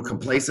getting a little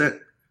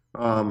complacent,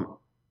 I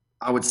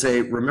would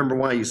say, remember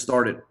why you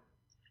started.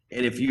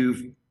 And if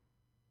you've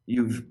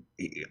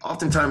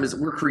oftentimes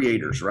we're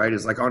creators, right?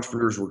 It's like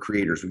entrepreneurs, we're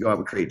creators. We go out,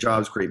 we create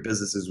jobs, create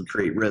businesses, we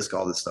create risk,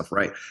 all this stuff,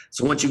 right?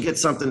 So once you get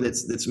something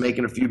that's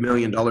making a few $1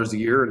 million a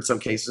year, in some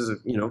cases,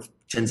 you know,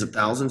 tens of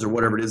thousands or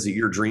whatever it is that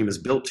your dream is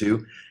built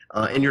to,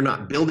 and you're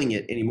not building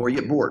it anymore, you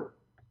get bored,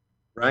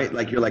 right?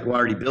 Like you're like, well, I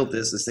already built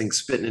this thing's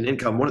spitting an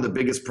income. One of the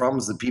biggest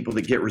problems that people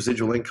that get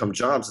residual income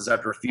jobs is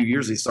after a few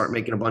years, they start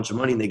making a bunch of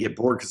money and they get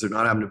bored because they're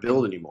not having to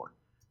build anymore.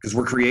 Because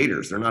we're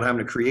creators, they're not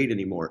having to create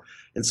anymore.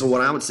 And so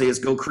what I would say is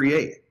go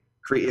create.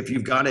 If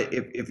you've got it,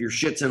 if your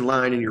shit's in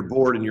line and you're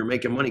bored and you're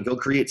making money, go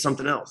create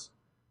something else,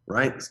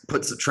 right?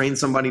 Train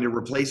somebody to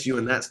replace you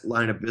in that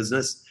line of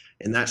business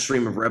and that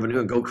stream of revenue,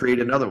 and go create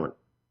another one.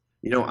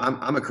 You know,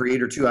 I'm a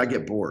creator too. I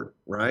get bored,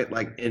 right?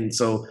 Like, and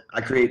so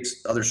I create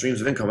other streams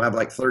of income. I have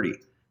like 30.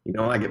 You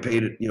know, I get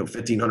paid,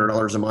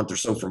 $1,500 a month or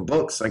so from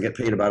books. I get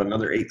paid about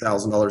another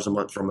 $8,000 a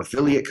month from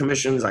affiliate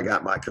commissions. I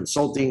got my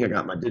consulting. I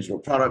got my digital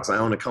products. I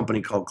own a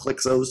company called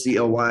Clixo,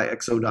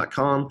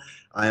 CLYXO.com.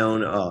 I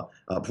own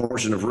a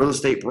portion of real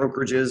estate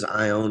brokerages.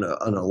 I own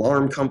an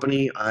alarm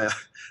company. I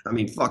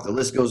mean, fuck, the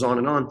list goes on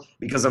and on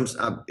because I'm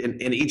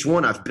in each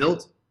one I've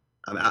built.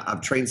 I've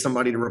trained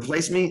somebody to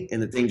replace me,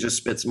 and the thing just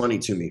spits money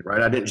to me,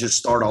 right? I didn't just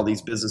start all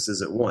these businesses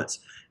at once.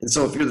 And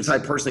so if you're the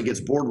type of person that gets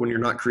bored when you're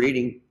not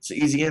creating, it's an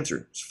easy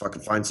answer. Just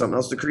fucking find something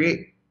else to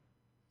create.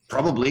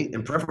 Probably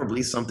and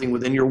preferably something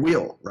within your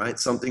wheel, right?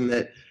 Something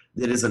that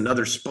is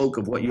another spoke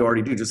of what you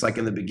already do. Just like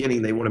in the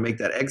beginning, they want to make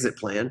that exit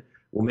plan.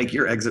 We'll make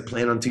your exit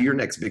plan onto your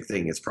next big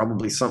thing. It's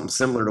probably something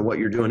similar to what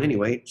you're doing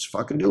anyway. Just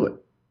fucking do it.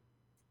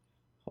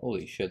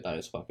 Holy shit, that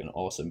is fucking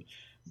awesome.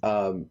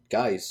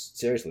 Guys,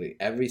 seriously,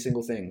 every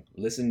single thing,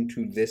 listen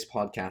to this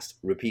podcast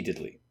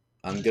repeatedly.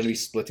 I'm going to be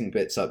splitting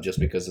bits up just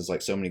because there's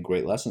like so many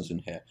great lessons in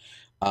here.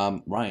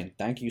 Ryan,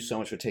 thank you so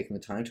much for taking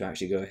the time to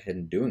actually go ahead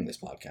and doing this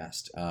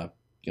podcast. I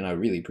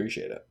really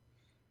appreciate it.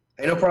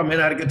 Hey, no problem, man.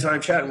 I had a good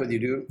time chatting with you,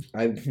 dude.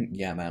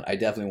 Yeah, man, I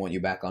definitely want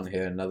you back on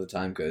here another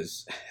time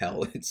because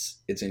hell, it's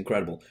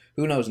incredible.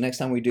 Who knows? Next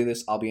time we do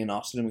this, I'll be in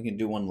Austin and we can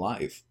do one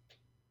live.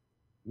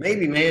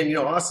 Maybe, man.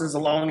 Austin's a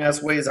long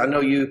ass ways. I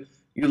know you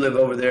live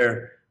over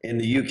there in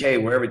the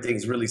UK where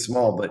everything's really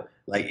small, but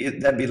like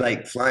that'd be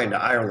like flying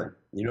to Ireland.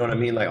 You know what I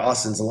mean? Like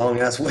Austin's a long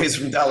ass ways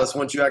from Dallas.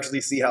 Once you actually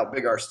see how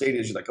big our state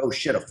is, you're like, oh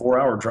shit, a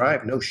 4-hour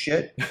drive? No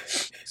shit.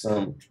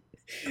 So,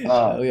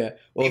 oh yeah.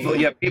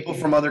 Well, people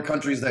from other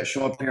countries that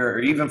show up here, or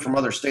even from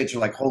other states, are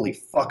like, holy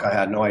fuck, I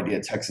had no idea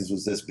Texas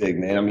was this big,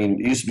 man. I mean,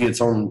 it used to be its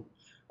own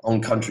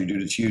country,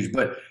 dude. It's huge.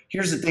 But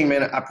here's the thing,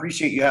 man. I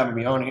appreciate you having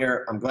me on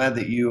here. I'm glad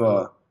that you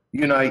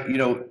and I,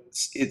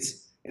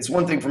 it's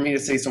one thing for me to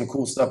say some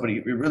cool stuff, but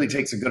it really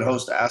takes a good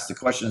host to ask the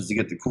questions to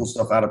get the cool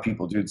stuff out of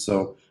people, dude.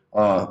 So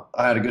I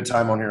had a good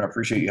time on here. I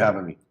appreciate you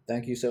having me.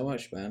 Thank you so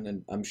much, man.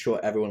 And I'm sure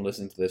everyone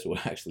listening to this will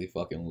actually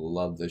fucking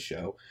love the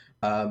show.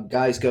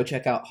 Guys, go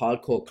check out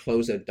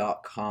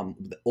hardcorecloser.com.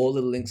 All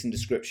the links and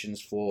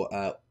descriptions for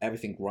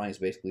everything Ryan's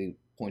basically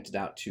pointed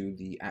out to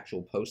the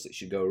actual post that you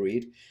should go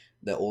read.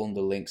 They're all in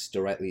the links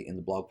directly in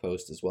the blog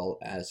post, as well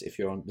as if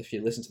you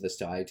listen to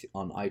this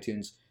on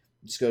iTunes,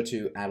 just go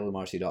to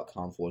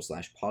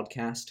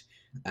adelamarty.com/podcast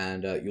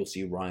and you'll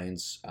see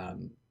Ryan's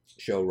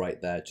show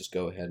right there. Just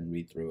go ahead and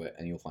read through it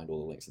and you'll find all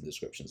the links in the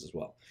descriptions as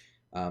well.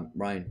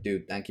 Ryan,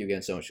 dude, thank you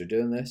again so much for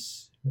doing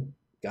this.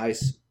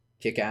 Guys,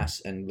 kick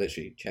ass and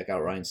literally check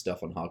out Ryan's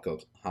stuff on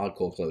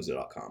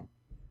hardcorecloser.com.